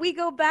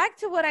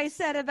to what I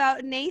said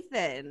about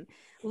Nathan.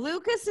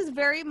 Lucas is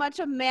very much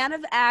a man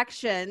of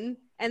action,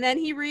 and then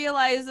he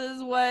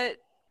realizes what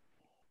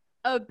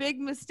a big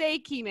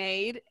mistake he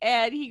made,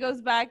 and he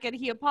goes back and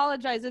he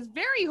apologizes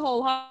very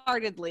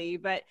wholeheartedly,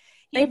 but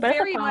they both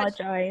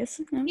apologize.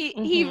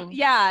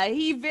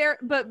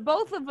 But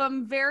both of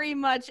them very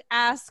much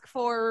ask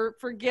for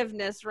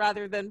forgiveness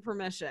rather than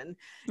permission.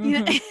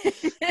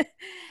 Mm-hmm.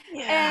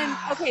 And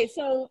okay,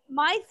 so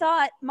my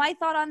thought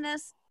on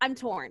this, I'm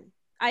torn.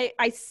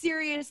 I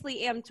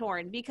seriously am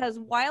torn, because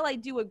while I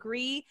do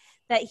agree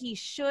that he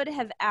should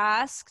have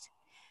asked,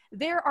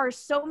 there are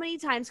so many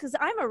times, because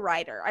I'm a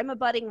writer, I'm a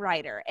budding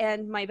writer,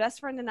 and my best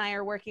friend and I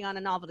are working on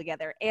a novel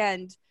together.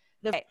 And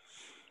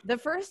the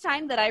first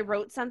time that I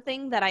wrote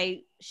something that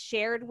I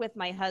shared with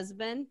my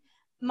husband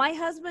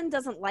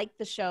doesn't like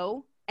the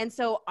show. And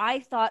so I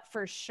thought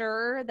for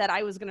sure that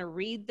I was going to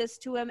read this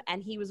to him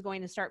and he was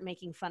going to start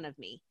making fun of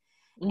me.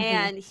 Mm-hmm.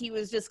 And he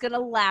was just going to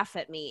laugh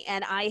at me.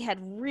 And I had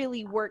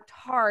really worked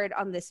hard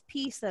on this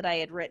piece that I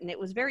had written. It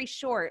was very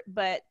short,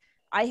 but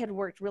I had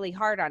worked really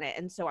hard on it.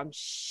 And so I'm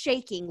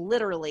shaking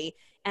literally.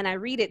 And I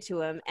read it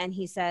to him and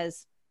he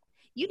says,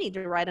 "You need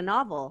to write a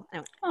novel." And I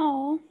went,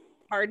 "Oh,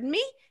 pardon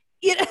me?"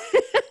 You know,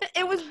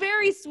 it was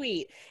very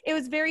sweet. It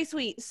was very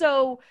sweet.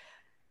 So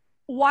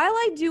while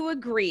I do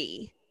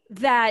agree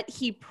that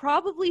he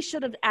probably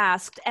should have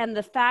asked, and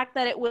the fact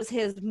that it was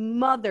his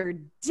mother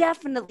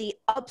definitely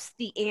ups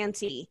the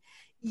ante.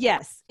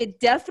 Yes, it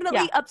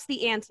definitely ups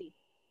the ante.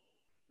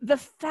 The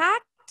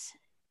fact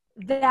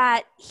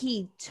that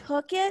he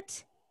took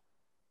it,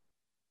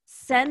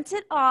 sent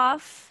it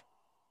off,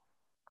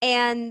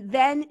 and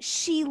then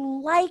she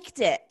liked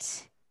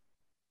it.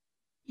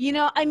 You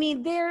know, I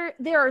mean, there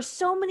are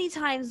so many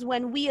times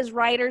when we as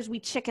writers, we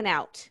chicken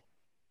out.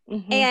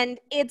 Mm-hmm. And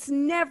it's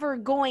never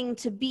going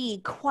to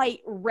be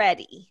quite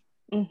ready.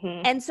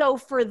 Mm-hmm. And so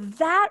for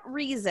that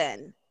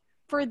reason,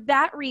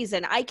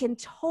 I can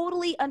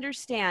totally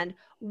understand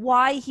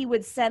why he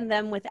would send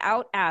them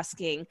without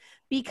asking,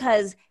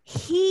 because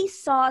he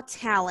saw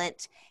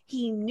talent.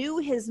 He knew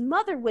his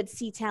mother would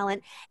see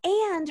talent,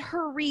 and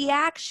her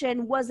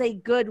reaction was a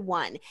good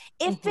one.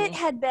 If it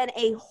had been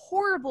a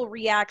horrible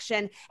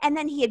reaction and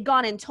then he had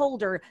gone and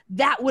told her,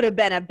 that would have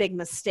been a big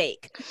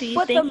mistake. Do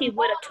you think he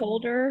would have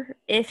told her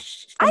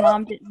if the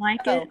mom didn't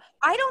like it?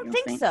 I don't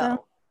think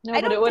so. No,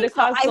 I don't think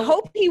so. I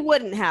hope he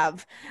wouldn't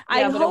have.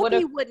 I hope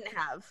he wouldn't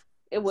have.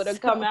 It would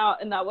have come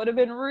out, and that would have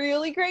been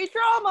really great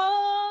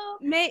drama.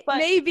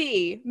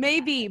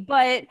 Maybe,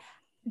 but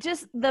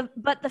just the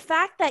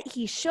fact that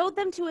he showed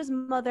them to his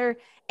mother,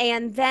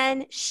 and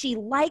then she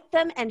liked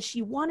them, and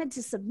she wanted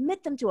to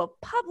submit them to a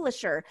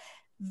publisher.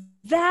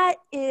 That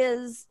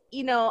is,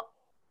 you know,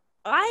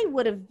 I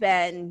would have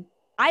been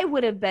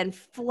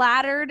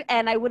flattered,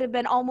 and I would have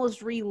been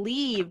almost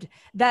relieved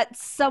that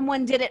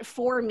someone did it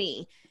for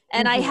me.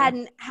 And I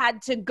hadn't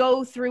had to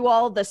go through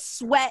all the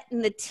sweat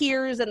and the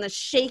tears and the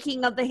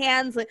shaking of the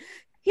hands. Like,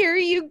 here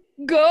you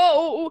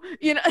go.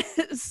 You know,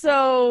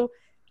 so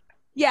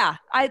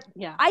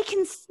I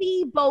can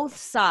see both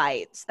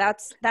sides.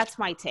 That's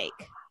my take.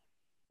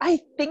 I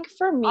think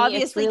for me,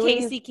 obviously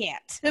Casey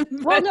can't.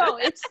 Well, no,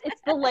 it's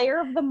the layer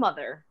of the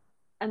mother.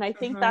 And I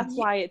think that's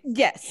why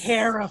it's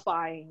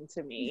terrifying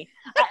to me.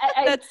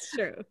 That's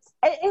true.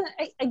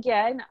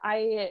 Again,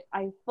 I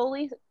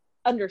fully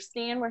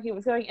understand where he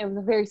was going. It was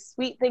a very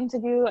sweet thing to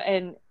do,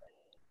 and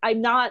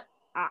I'm not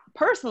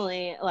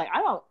personally like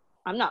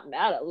I'm not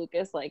mad at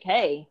Lucas. Like,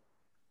 hey,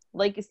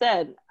 like you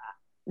said,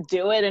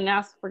 do it and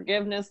ask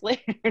forgiveness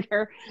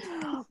later.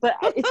 But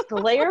it's the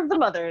layer of the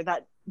mother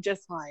that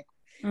just like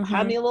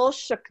had me a little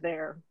shook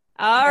there.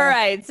 All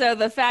right, so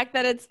the fact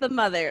that it's the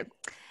mother,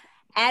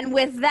 and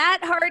with that,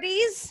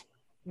 hearties,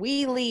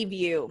 we leave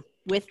you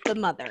with the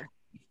mother.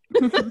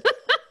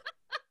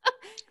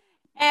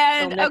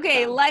 And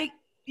okay,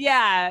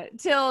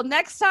 till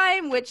next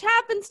time, which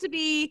happens to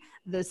be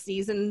the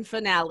season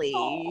finale.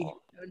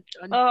 Dun,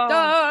 dun,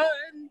 dun.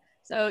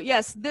 So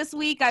yes, this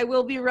week I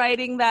will be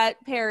writing that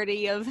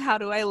parody of How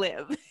Do I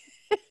Live?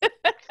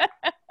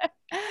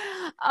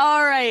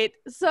 All right,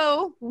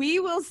 so we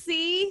will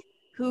see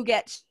who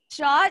gets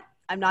shot.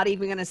 I'm not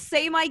even going to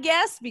say my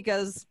guess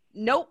because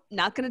nope,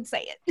 not going to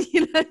say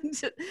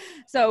it.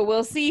 So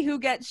we'll see who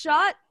gets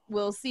shot.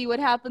 We'll see what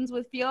happens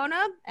with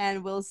Fiona,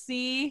 and we'll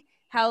see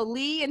how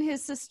Lee and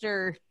his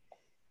sister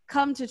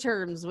come to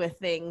terms with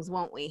things,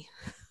 won't we?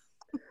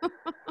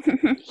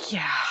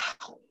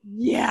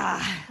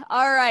 Yeah.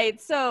 All right.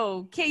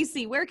 So,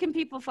 Casey, where can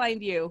people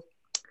find you?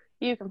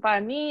 You can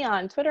find me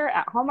on Twitter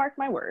at Hallmark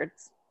My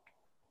Words.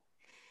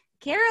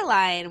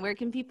 Caroline, where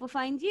can people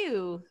find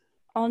you?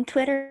 On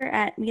Twitter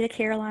at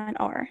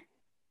MetaCarolineR.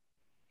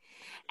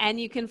 And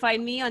you can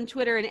find me on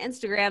Twitter and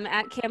Instagram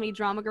at Cami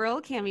Drama Girl,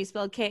 Cami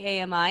spelled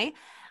Kami.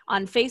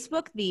 On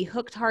Facebook, the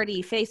Hooked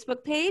Hardy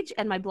Facebook page,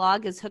 and my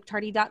blog is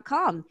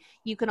hookedhardy.com.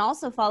 You can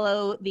also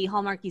follow the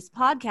Hallmarkies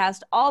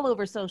podcast all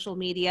over social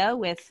media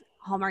with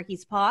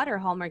Hallmarkies Pod or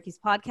Hallmarkies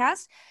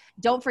Podcast.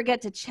 Don't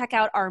forget to check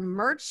out our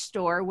merch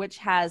store, which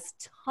has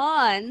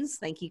tons,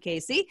 thank you,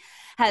 Casey,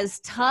 has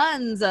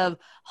tons of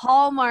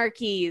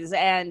Hallmarkies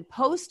and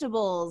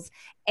Postables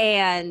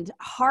and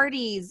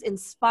Hardy's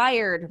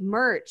inspired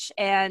merch,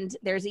 and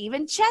there's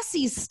even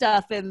Chessie's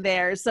stuff in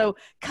there. So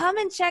come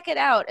and check it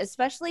out,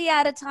 especially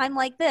at a time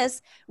like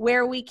this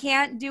where we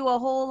can't do a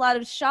whole lot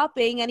of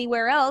shopping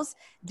anywhere else.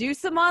 Do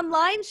some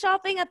online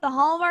shopping at the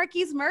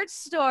Hallmarkies merch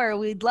store.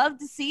 We'd love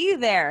to see you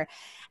there.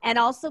 And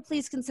also,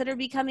 please consider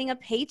becoming a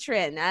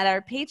patron at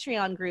our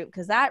Patreon group,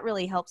 because that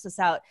really helps us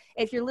out.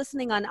 If you're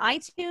listening on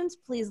iTunes,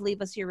 please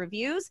leave us your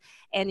reviews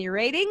and your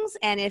ratings.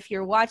 And if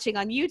you're watching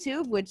on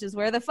YouTube, which is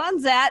where the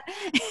fun's at,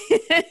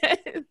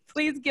 please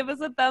please give us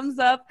a thumbs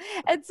up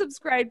and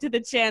subscribe to the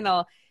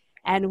channel.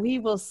 And we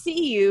will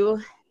see you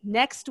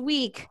next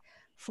week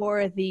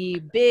for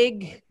the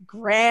big,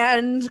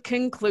 grand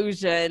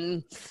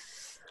conclusion.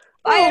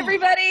 Bye,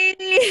 everybody.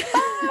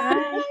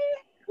 Bye.